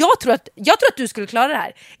 Alltså jag tror att du skulle klara det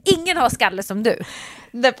här. Ingen har skalle som du.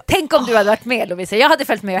 Tänk om du hade varit med, Lovisa. Jag hade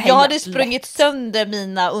följt med och hängt. Jag hade sprungit sönder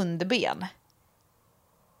mina underben.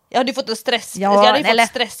 Jag hade fått fått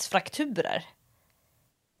stressfrakturer.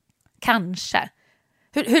 Kanske.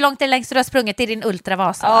 Hur långt är det längst du har sprungit? Det är din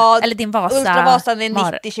Ultravasa? Eller din Vasa? Ultravasan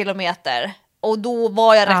är 90 kilometer. Och då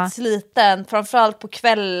var jag rätt sliten, framförallt på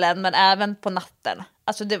kvällen men även på natten.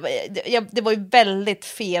 Alltså det var ju väldigt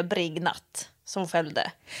febrig natt som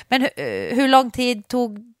följde. Men hur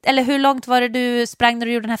långt var det du sprang när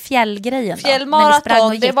du gjorde den här fjällgrejen då?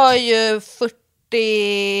 Fjällmaraton, det var ju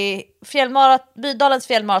 40... Bydalens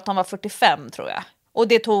fjällmaraton var 45 tror jag. Och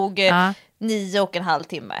det tog 9,5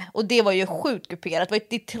 timme. Och det var ju sjukt kuperat.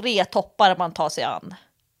 Det är 3 toppar man tar sig an.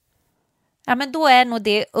 Ja, men då är nog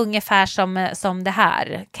det ungefär som det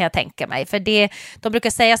här, kan jag tänka mig. För de brukar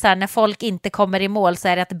säga så här, när folk inte kommer i mål så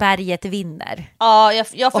är det att berget vinner. Ja,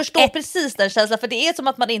 jag förstår precis den känslan. För det är som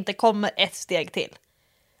att man inte kommer ett steg till.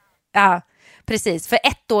 Ja, precis. För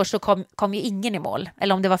 1 år så kom ju ingen i mål.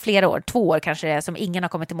 Eller om det var flera år, 2 år kanske det är, som ingen har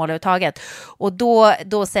kommit i mål överhuvudtaget. Och då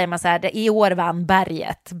säger man så här, i år vann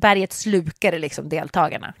berget. Berget slukade liksom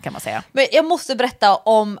deltagarna, kan man säga. Men jag måste berätta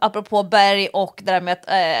om, apropå berg och det där med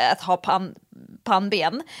att ha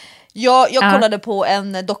pannben. Jag kollade på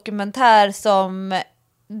en dokumentär som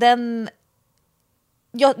den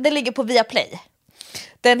ligger på Viaplay.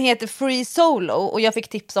 Den heter Free Solo och jag fick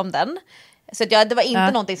tips om den. Så det var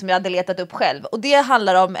inte någonting som jag hade letat upp själv. Och det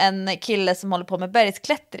handlar om en kille som håller på med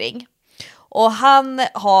bergsklättring. Och han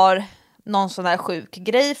har någon sån här sjuk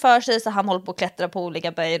grej för sig, så han håller på att klättra på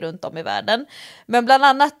olika berg runt om i världen. Men bland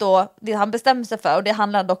annat då, det han bestämmer sig för, och det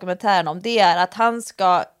handlar dokumentären om, det är att han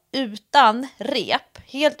ska utan rep,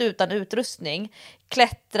 helt utan utrustning,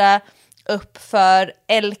 klättra upp för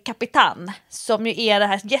El Capitan, som ju är det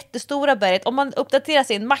här jättestora berget. Om man uppdaterar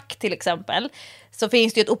sin Mac till exempel, så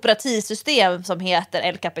finns det ju ett operativsystem som heter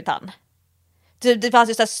El Capitan. Det fanns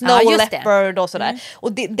ju såhär Snow Leopard och sådär.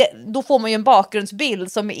 Och då får man ju en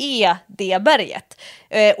bakgrundsbild som är det berget.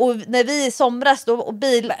 Och när vi i somras då...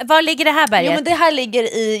 Var ligger det här berget? Jo, men det här ligger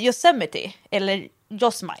i Yosemite, eller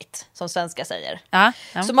Yosemite som svenska säger.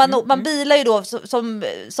 Så man bilar ju då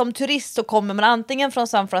som turist, så kommer man antingen från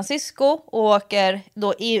San Francisco och åker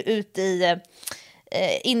då ut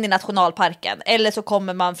in i nationalparken, eller så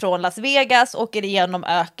kommer man från Las Vegas, åker igenom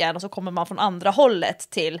öken, och så kommer man från andra hållet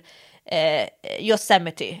till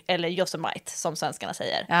Yosemite eller Yosemite som svenskarna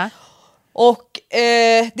säger. Och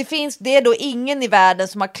det är då ingen i världen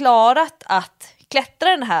som har klarat att klättra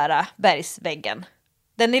den här bergsväggen.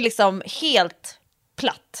 Den är liksom helt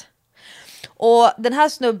platt. Och den här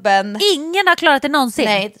snubben... Ingen har klarat det någonsin?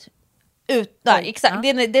 Nej, exakt.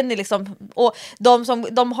 Den är liksom... Och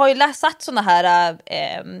de har ju satt såna här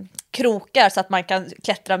krokar så att man kan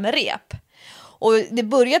klättra med rep. Och det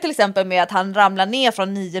börjar till exempel med att han ramlar ner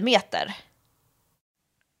från 9 meter.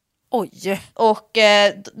 Oj. Och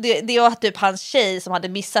det var typ hans tjej som hade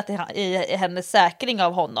missat i hennes säkring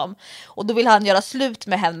av honom. Och då vill han göra slut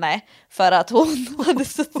med henne för att hon hade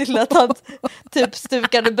sett till att han typ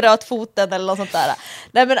stukade, bröt foten eller något sånt där.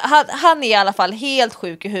 Nej, men han är i alla fall helt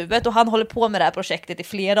sjuk i huvudet, och han håller på med det här projektet i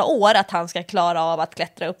flera år, att han ska klara av att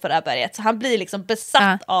klättra upp för det här berget. Så han blir liksom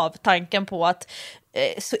besatt av tanken på att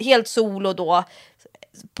helt solo då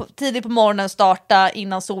tidigt på morgonen starta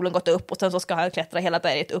innan solen gått upp, och sen så ska han klättra hela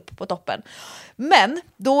berget upp på toppen. Men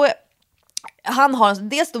då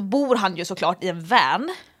dels då bor han ju såklart i en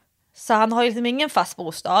van, så han har ju liksom ingen fast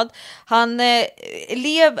bostad. Han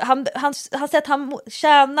säger att han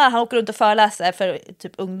tjänar, han åker runt och föreläser för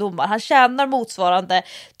typ ungdomar. Han tjänar motsvarande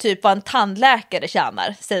typ vad en tandläkare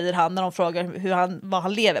tjänar, säger han när de frågar vad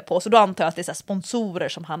han lever på. Så då antar jag att det är så här sponsorer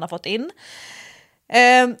som han har fått in.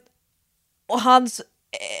 Och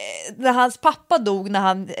när hans pappa dog när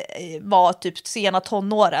han var typ sena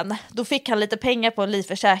tonåren, då fick han lite pengar på en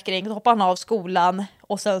livförsäkring, då hoppade han av skolan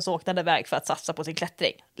och sen så åkte han iväg för att satsa på sin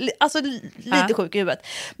klättring. Alltså lite sjuk i huvudet.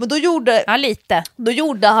 Men då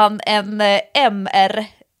gjorde han en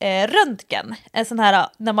röntgen. En sån här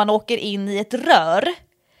när man åker in i ett rör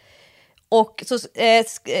och så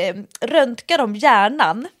röntgar de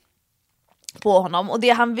hjärnan på honom. Och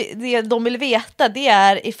det de vill veta, det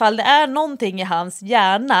är ifall det är någonting i hans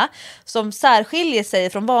hjärna som särskiljer sig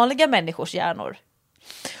från vanliga människors hjärnor.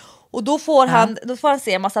 Och då får han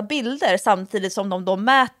se en massa bilder samtidigt som de då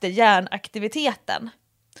mäter hjärnaktiviteten.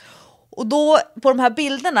 Och då på de här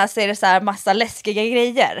bilderna så är det så här massa läskiga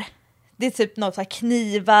grejer. Det är typ något så här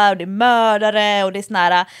knivar och det är mördare och det är såna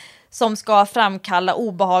här som ska framkalla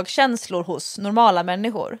obehagskänslor hos normala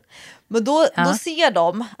människor. Men då ser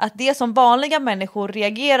de att det som vanliga människor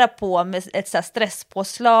reagerar på med ett så här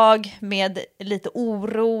stresspåslag, med lite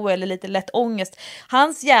oro eller lite lätt ångest.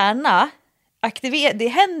 Hans hjärna det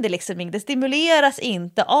händer liksom inte, det stimuleras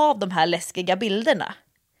inte av de här läskiga bilderna.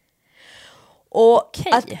 Och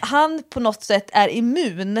att han på något sätt är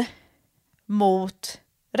immun mot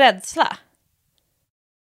rädsla.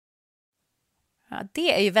 Ja,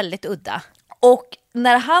 det är ju väldigt udda. Och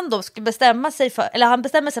när han då ska bestämma sig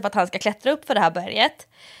för att han ska klättra upp för det här berget.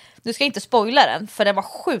 Nu ska jag inte spoila den, för den var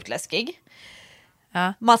sjukt läskig.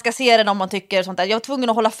 Ja. Man ska se den om man tycker sånt där. Jag var tvungen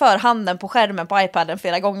att hålla för handen på skärmen på iPaden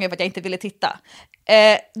flera gånger för att jag inte ville titta.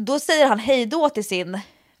 Då säger han hej då till sin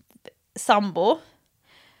sambo.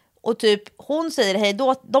 Och typ hon säger hej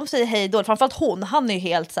då, de säger hej då, framförallt han är ju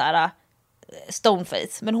helt så här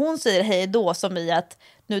stoneface, men hon säger hej då som i att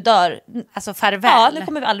nu dör, alltså farväl. Ja, nu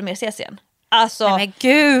kommer vi aldrig mer ses igen. Alltså, nej, men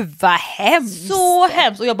gud vad hemskt. Så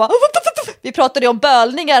hemskt. Och jag bara, vi pratade om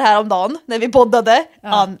bölningar här om dagen när vi poddade.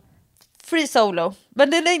 Free solo.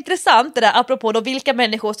 Men det är intressant det där, apropå då vilka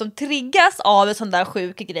människor som triggas av en sån där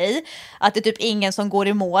sjuk grej. Att det är typ ingen som går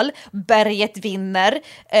i mål. Berget vinner.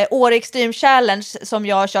 Åre Extreme Challenge som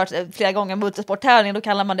jag har kört flera gånger, multisporttävling, då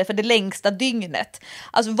kallar man det för det längsta dygnet.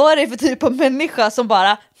 Alltså vad är det för typ av människa som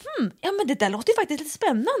bara ja men det där låter ju faktiskt lite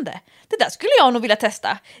spännande. Det där skulle jag nog vilja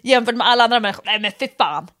testa. Jämfört med alla andra människor. Nej men fy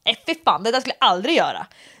fan, det där skulle jag aldrig göra.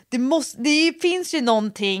 Det finns ju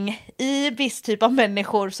någonting i viss typ av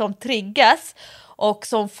människor som triggas och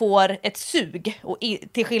som får ett sug, och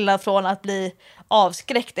till skillnad från att bli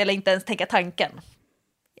avskräckt eller inte ens tänka tanken.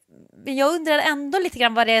 Men jag undrar ändå lite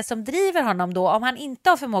grann vad det är som driver honom då. Om han inte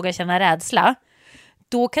har förmåga att känna rädsla,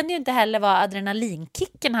 då kan det ju inte heller vara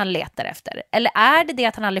adrenalinkicken han letar efter. Eller är det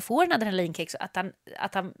att han aldrig får en adrenalinkick, så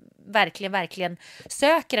att han verkligen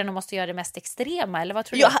söker den och måste göra det mest extrema? Eller vad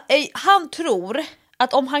tror du? Han tror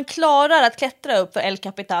att om han klarar att klättra upp för El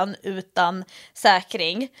Capitan utan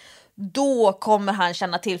säkring, då kommer han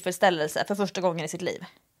känna tillfredsställelse för första gången i sitt liv.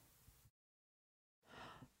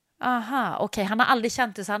 Aha, okej. Han har aldrig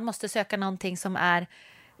känt det, så han måste söka någonting som är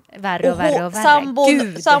värre och värre.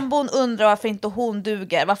 Sambon undrar varför inte hon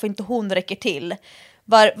duger, varför inte hon räcker till.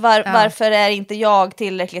 Varför är inte jag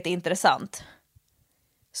tillräckligt intressant?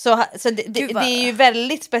 Så det är ju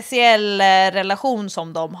väldigt speciell relation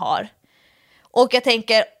som de har. Och jag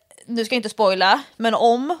tänker, nu ska jag inte spoila, men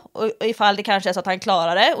ifall det kanske är så att han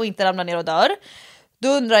klarar det och inte ramlar ner och dör, då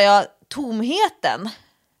undrar jag tomheten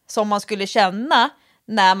som man skulle känna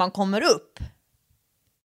när man kommer upp.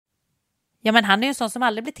 Ja, men han är ju en sån som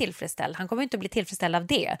aldrig blir tillfredsställd. Han kommer ju inte bli tillfredsställd av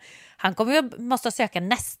det. Han kommer ju måste söka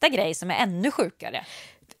nästa grej som är ännu sjukare.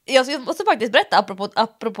 Jag måste faktiskt berätta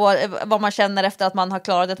apropå vad man känner efter att man har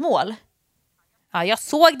klarat ett mål. Ja, jag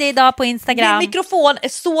såg det idag på Instagram. Min mikrofon är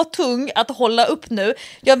så tung att hålla upp nu.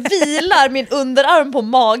 Jag vilar min underarm på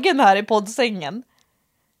magen här i poddsängen.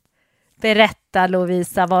 Berätta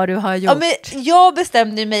Lovisa vad du har gjort. Ja, men jag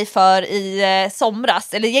bestämde mig för i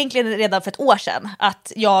somras, eller egentligen redan för ett år sedan,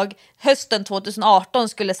 att jag hösten 2018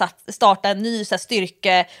 skulle starta en ny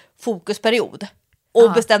styrkefokusperiod.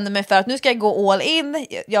 Och bestämde mig för att nu ska jag gå all in.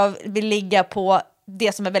 Jag vill ligga på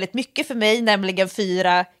det som är väldigt mycket för mig, nämligen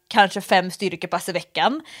 4, kanske 5 styrkepass i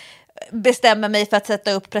veckan. Bestämmer mig för att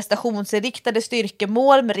sätta upp prestationsinriktade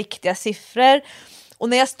styrkemål med riktiga siffror. Och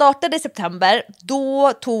när jag startade i september,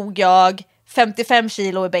 då tog jag 55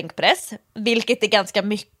 kilo i bänkpress, vilket är ganska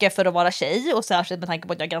mycket för att vara tjej, och särskilt med tanke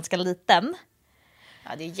på att jag är ganska liten.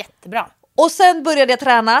 Ja, det är jättebra. Och sen började jag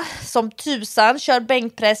träna som tusan, kör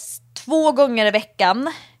bänkpress 2 gånger i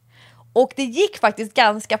veckan. Och det gick faktiskt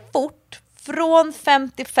ganska fort, från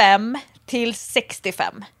 55 till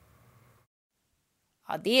 65.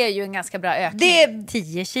 Ja, det är ju en ganska bra ökning.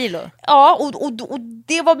 10 kilo. Ja, och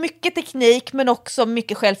det var mycket teknik, men också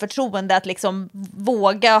mycket självförtroende att liksom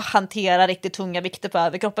våga hantera riktigt tunga vikter på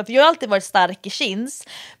överkroppen. För jag har alltid varit stark i chins,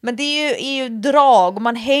 men det är ju drag och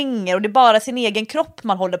man hänger och det är bara sin egen kropp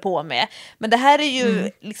man håller på med. Men det här är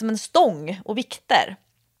ju liksom en stång och vikter.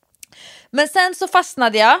 Men sen så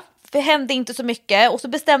fastnade jag, för det hände inte så mycket, och så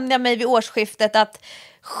bestämde jag mig vid årsskiftet att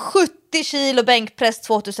 70 kilo bänkpress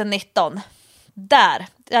 2019. Där.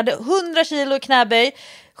 Jag hade 100 kilo i knäböj,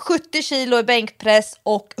 70 kilo i bänkpress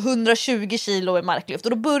och 120 kilo i marklyft.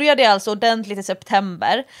 Och då började jag alltså ordentligt i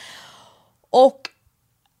september. Och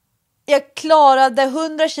jag klarade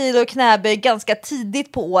 100 kilo i knäböj ganska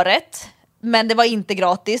tidigt på året. Men det var inte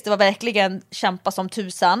gratis, det var verkligen kämpa som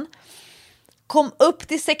tusan. Kom upp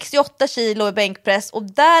till 68 kilo i bänkpress och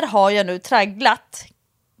där har jag nu tragglat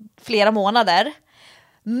flera månader.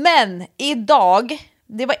 Men idag,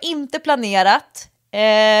 det var inte planerat,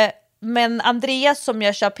 men Andreas som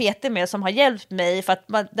jag kör PT med som har hjälpt mig, för att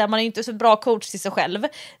man är inte så bra coach till sig själv.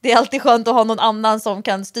 Det är alltid skönt att ha någon annan som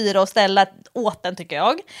kan styra och ställa åt den, tycker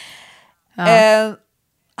jag. Ja.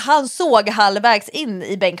 Han såg halvvägs in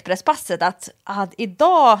i bänkpresspasset att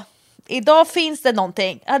idag finns det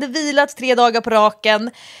någonting. Jag hade vilat 3 dagar på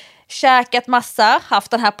raken, käkat massa,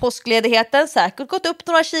 haft den här påskledigheten, säkert gått upp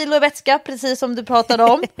några kilo i vätska, precis som du pratade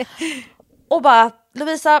om. Och bara,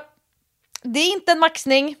 Lovisa, det är inte en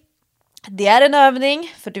maxning, det är en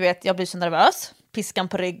övning. För du vet, jag blir så nervös, piskan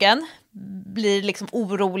på ryggen, blir liksom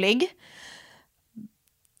orolig.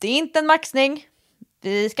 Det är inte en maxning,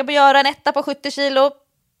 vi ska bara göra en etta på 70 kilo.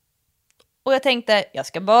 Och jag tänkte, jag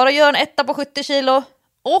ska bara göra en etta på 70 kilo.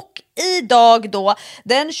 Och idag då,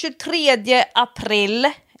 den 23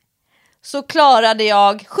 april, så klarade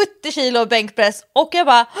jag 70 kilo bänkpress. Och jag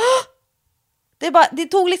bara, det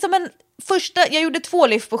tog liksom jag gjorde 2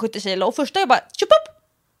 lyft på 70 kilo. Och första jag bara, tjup upp.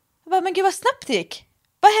 Jag bara, men gud vad snabbt det gick.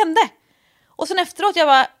 Vad hände? Och sen efteråt jag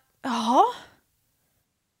bara, jaha.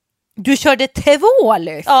 Du körde 2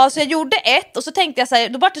 lyft? Ja, så jag gjorde 1 och så tänkte jag så här,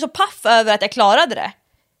 då var det så paff över att jag klarade det.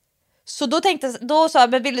 Så då sa jag,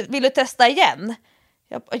 men vill du testa igen?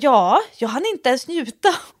 Jag hann inte ens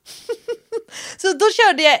njuta. Så då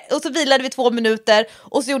körde jag och så vilade vi 2 minuter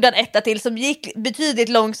och så gjorde jag en etta till som gick betydligt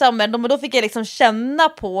långsammare. Men då fick jag liksom känna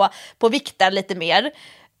på vikten lite mer.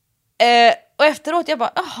 Och efteråt jag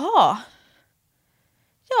bara, aha.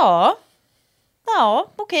 Ja,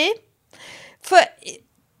 okej. För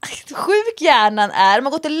sjuk hjärnan är,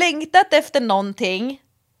 man gått och längtat efter någonting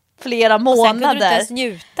flera månader. Och sen kunde du inte ens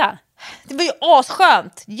njuta. Det var ju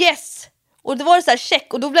asskönt, yes! Och det var det så här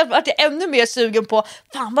check, och då blev jag ännu mer sugen på,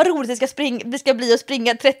 fan vad roligt det ska bli att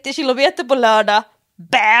springa 30 kilometer på lördag.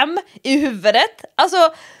 Bam! I huvudet.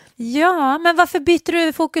 Alltså, ja, men varför byter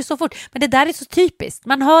du fokus så fort? Men det där är så typiskt.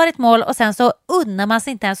 Man har ett mål och sen så unnar man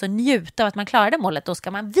sig inte ens att njuta av att man klarade målet. Då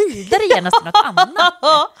ska man vidare genast till något annat.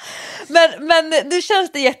 Men nu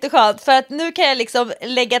känns det jätteskönt, för att nu kan jag liksom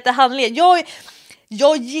lägga till handling.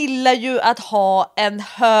 Jag gillar ju att ha en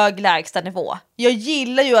hög lägstanivå. Jag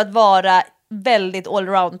gillar ju att vara väldigt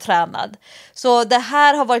allround tränad. Så det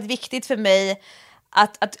här har varit viktigt för mig.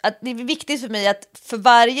 Att det är viktigt för mig att för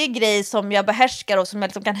varje grej som jag behärskar och som jag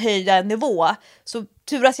liksom kan höja en nivå, så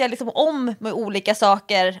turas jag liksom om med olika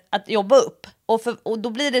saker att jobba upp. Och då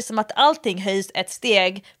blir det som att allting höjs ett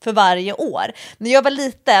steg för varje år. När jag var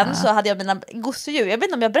liten så hade jag mina gosedjur. Jag vet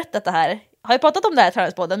inte om jag har berättat det här. Har jag pratat om det här i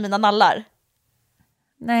Träningspodden, mina nallar?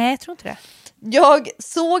 Nej, jag tror inte det. Jag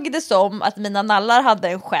såg det som att mina nallar hade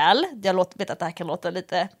en själ. Jag vet att det här kan låta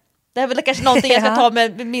lite... Det är väl kanske någonting jag ska ta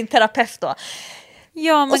med min terapeut då.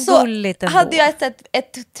 Ja, men och så gulligt ändå. hade jag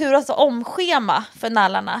ett turas omschema för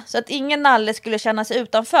nallarna, så att ingen nalle skulle känna sig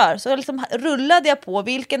utanför. Så liksom rullade jag på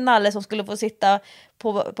vilken nalle som skulle få sitta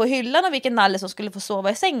på hyllan och vilken nalle som skulle få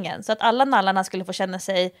sova i sängen. Så att alla nallarna skulle få känna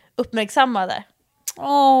sig uppmärksammade.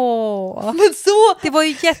 Men det var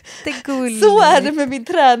ju jättegulligt. Så är det med min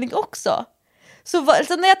träning också. Så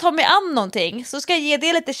när jag tar mig an någonting så ska jag ge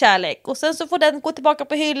det lite kärlek. Och sen så får den gå tillbaka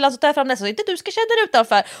på hyllan, så tar jag fram det så inte du ska känna dig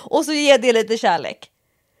utanför. Och så ger det lite kärlek.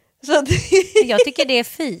 Så jag tycker det är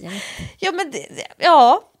fint. Ja, men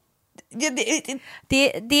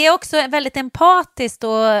det är också väldigt empatiskt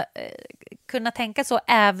att kunna tänka så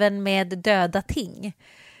även med döda ting.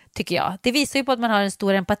 Tycker jag. Det visar ju på att man har en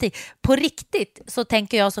stor empati. På riktigt så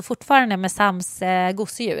tänker jag så fortfarande med Sams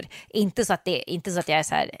gosedjur. Inte så att jag är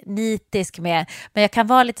så här nitisk med, men jag kan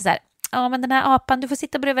vara lite så här, ja men den här apan, du får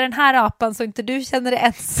sitta bredvid den här apan så inte du känner dig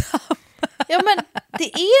ensam. Ja, men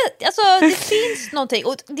det finns någonting,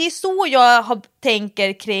 och det är så jag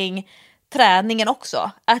tänker kring träningen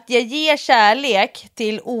också. Att jag ger kärlek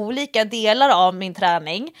till olika delar av min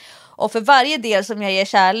träning. Och för varje del som jag ger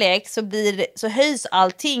kärlek så höjs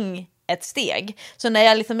allting ett steg. Så när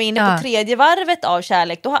jag liksom är inne på 3:e varvet av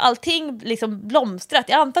kärlek, då har allting liksom blomstrat.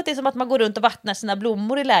 Jag antar att det är som att man går runt och vattnar sina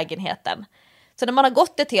blommor i lägenheten. Så när man har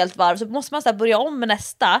gått ett helt varv så måste man så här börja om med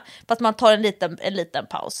nästa, för att man tar en liten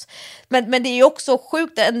paus. Men det är ju också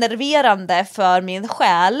sjukt enerverande för min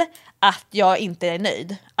själ att jag inte är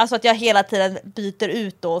nöjd. Alltså att jag hela tiden byter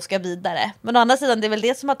ut och ska vidare. Men å andra sidan, det är väl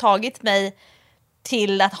det som har tagit mig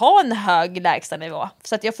till att ha en hög lägstanivå.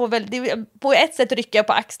 Så att jag får väl, på ett sätt rycker jag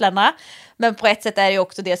på axlarna, men på ett sätt är det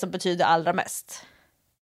också det som betyder allra mest.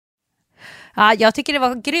 Ja, jag tycker det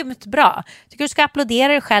var grymt bra. Jag tycker du ska applådera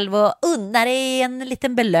dig själv och unna dig en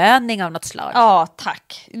liten belöning av något slag. Ja,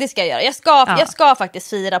 tack. Det ska jag göra. Jag ska faktiskt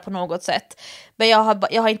fira på något sätt. Men jag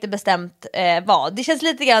har inte bestämt vad. Det känns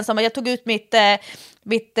lite grann som att jag tog ut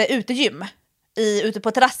mitt utegym ute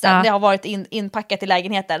på terrassen. Ja. Det har varit inpackat i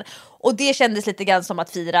lägenheten. Och det kändes lite grann som att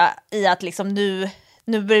fira i att liksom nu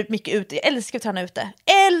blir det mycket ute. Jag älskar att träna ute.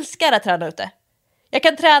 Älskar att träna ute. Jag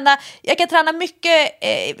kan träna mycket,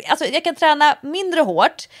 alltså jag kan träna mindre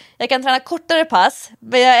hårt, jag kan träna kortare pass,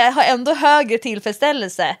 men jag har ändå högre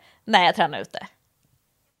tillfredsställelse när jag tränar ute.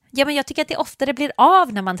 Ja, men jag tycker att det oftare blir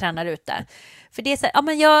av när man tränar ute. För det är så här, ja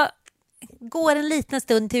men jag går en liten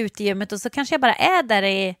stund till utegymmet och så kanske jag bara är där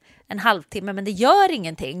i en halvtimme, men det gör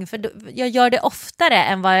ingenting. För jag gör det oftare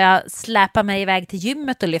än vad jag släpar mig iväg till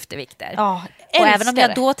gymmet och lyfter vikter. Ja, och även om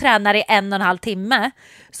jag då tränar i 1,5 timme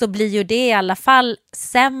så blir ju det i alla fall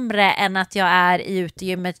sämre än att jag är i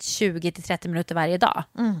utegymmet 20-30 minuter varje dag.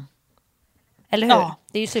 Mm. Eller hur? Ja.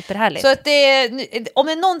 Det är ju superhärligt. Så att om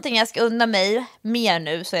det är någonting jag ska unna mig mer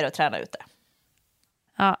nu så är det att träna ute.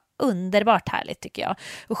 Ja, underbart härligt tycker jag.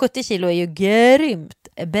 Och 70 kilo är ju grymt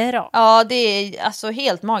bra. Ja, det är alltså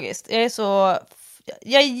helt magiskt.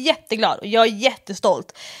 Jag är jätteglad och jag är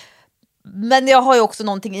jättestolt. Men jag har ju också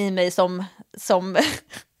någonting i mig som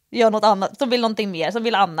gör något annat, som vill någonting mer, som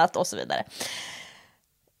vill annat och så vidare.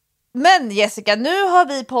 Men Jessica, nu har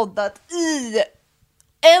vi poddat i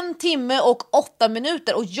 1 timme och 8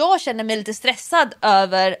 minuter och jag känner mig lite stressad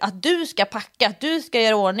över att du ska packa, att du ska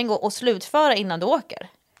göra ordning och slutföra innan du åker.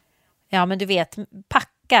 Ja, men du vet,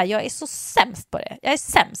 packa, jag är så sämst på det. Jag är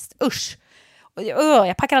sämst, usch.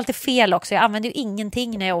 Jag packar alltid fel också. Jag använder ju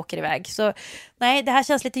ingenting när jag åker iväg. Så nej, det här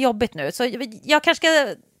känns lite jobbigt nu. Så jag kanske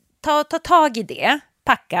ska ta tag i det,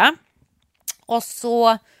 packa.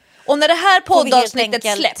 Och när det här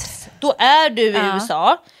poddavsnittet släpps, då är du i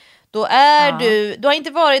USA. Då är du har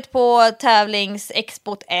inte varit på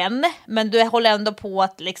tävlingsexpot än, men du håller ändå på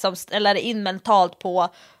att liksom ställa dig in mentalt på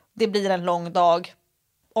det blir en lång dag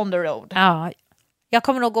on the road. Ja, jag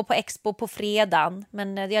kommer nog gå på expo på fredagen,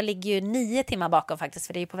 men jag ligger ju 9 timmar bakom faktiskt,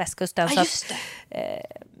 för det är ju på västkusten.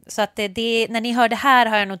 Så att när ni hör det här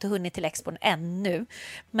har jag nog inte hunnit till expon ännu.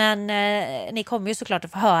 Men ni kommer ju såklart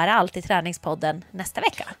att få höra allt i träningspodden nästa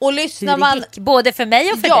vecka. Och lyssnar man både för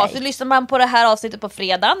mig och för dig. Ja, så lyssnar man på det här avsnittet på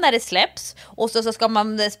fredag när det släpps och så ska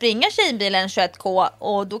man springa tjejbilen 21K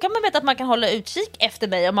och då kan man veta att man kan hålla utkik efter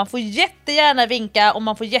mig och man får jättegärna vinka och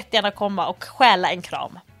man får jättegärna komma och stjäla en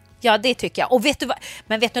kram. Ja, det tycker jag. Och vet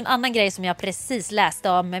du en annan grej som jag precis läste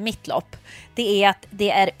om med mitt lopp? Det är att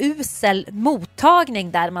det är usel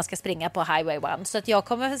mottagning där man ska springa på Highway 1. Så att jag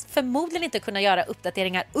kommer förmodligen inte kunna göra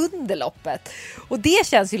uppdateringar under loppet. Och det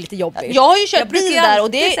känns ju lite jobbigt. Jag har ju kört bil där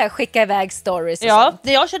och det är så här, skicka iväg stories och sånt.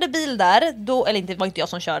 När jag körde bil där, då, eller inte, det var inte jag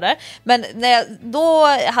som körde, men då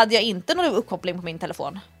hade jag inte någon uppkoppling på min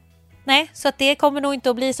telefon. Nej, så att det kommer nog inte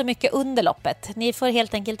att bli så mycket under loppet. Ni får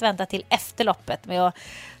helt enkelt vänta till efter loppet med att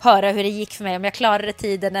höra hur det gick för mig. Om jag klarade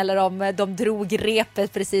tiden eller om de drog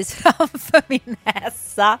repet precis framför min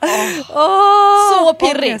näsa. Så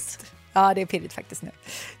pirrigt! Ja, det är pirrigt faktiskt nu.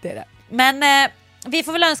 Det är det. Men vi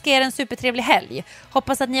får väl önska er en supertrevlig helg.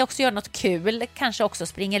 Hoppas att ni också gör något kul. Kanske också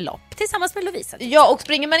springer lopp tillsammans med Lovisa. Ja, och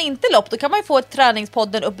springer man inte lopp då kan man ju få ett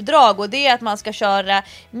träningspodden-uppdrag. Och det är att man ska köra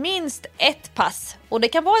minst ett pass. Och det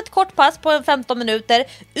kan vara ett kort pass på 15 minuter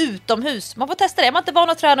utomhus. Man får testa det. Är man inte van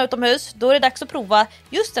att träna utomhus, då är det dags att prova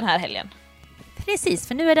just den här helgen. Precis,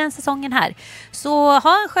 för nu är den säsongen här. Så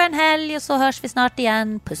ha en skön helg och så hörs vi snart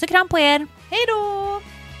igen. Puss och kram på er. Hej då!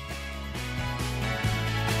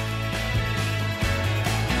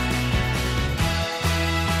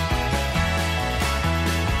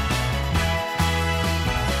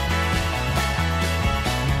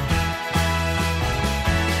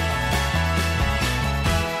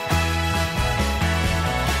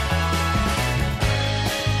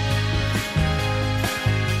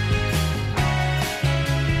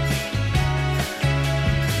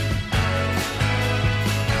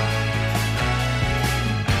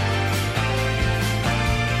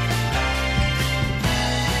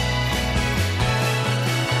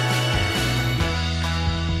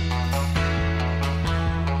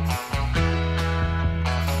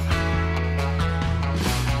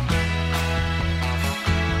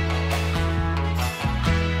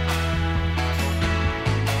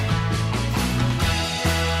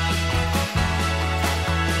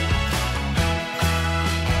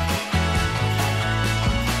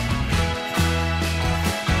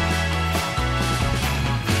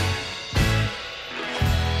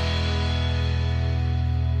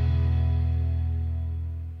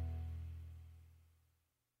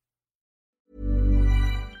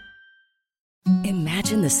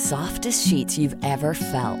 softest sheets you've ever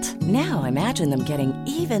felt. Now imagine them getting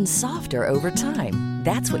even softer over time.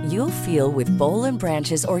 That's what you'll feel with Boll &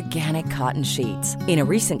 Branch's organic cotton sheets. In a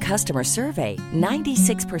recent customer survey,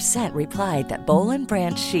 96% replied that Boll &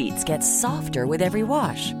 Branch sheets get softer with every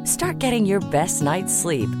wash. Start getting your best night's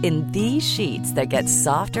sleep in these sheets that get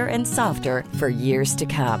softer and softer for years to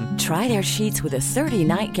come. Try their sheets with a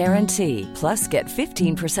 30-night guarantee. Plus, get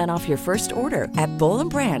 15% off your first order at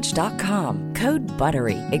bollandbranch.com. Code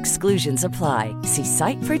BUTTERY. Exclusions apply. See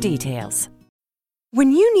site for details.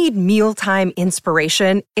 When you need mealtime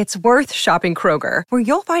inspiration, it's worth shopping Kroger, where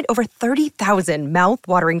you'll find over 30,000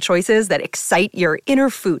 mouth-watering choices that excite your inner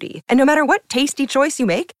foodie. And no matter what tasty choice you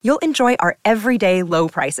make, you'll enjoy our everyday low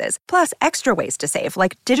prices, plus extra ways to save,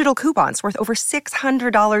 like digital coupons worth over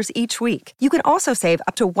 $600 each week. You can also save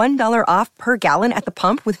up to $1 off per gallon at the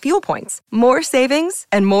pump with fuel points. More savings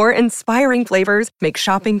and more inspiring flavors make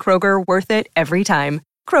shopping Kroger worth it every time.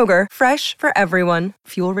 Kroger, fresh for everyone.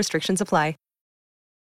 Fuel restrictions apply.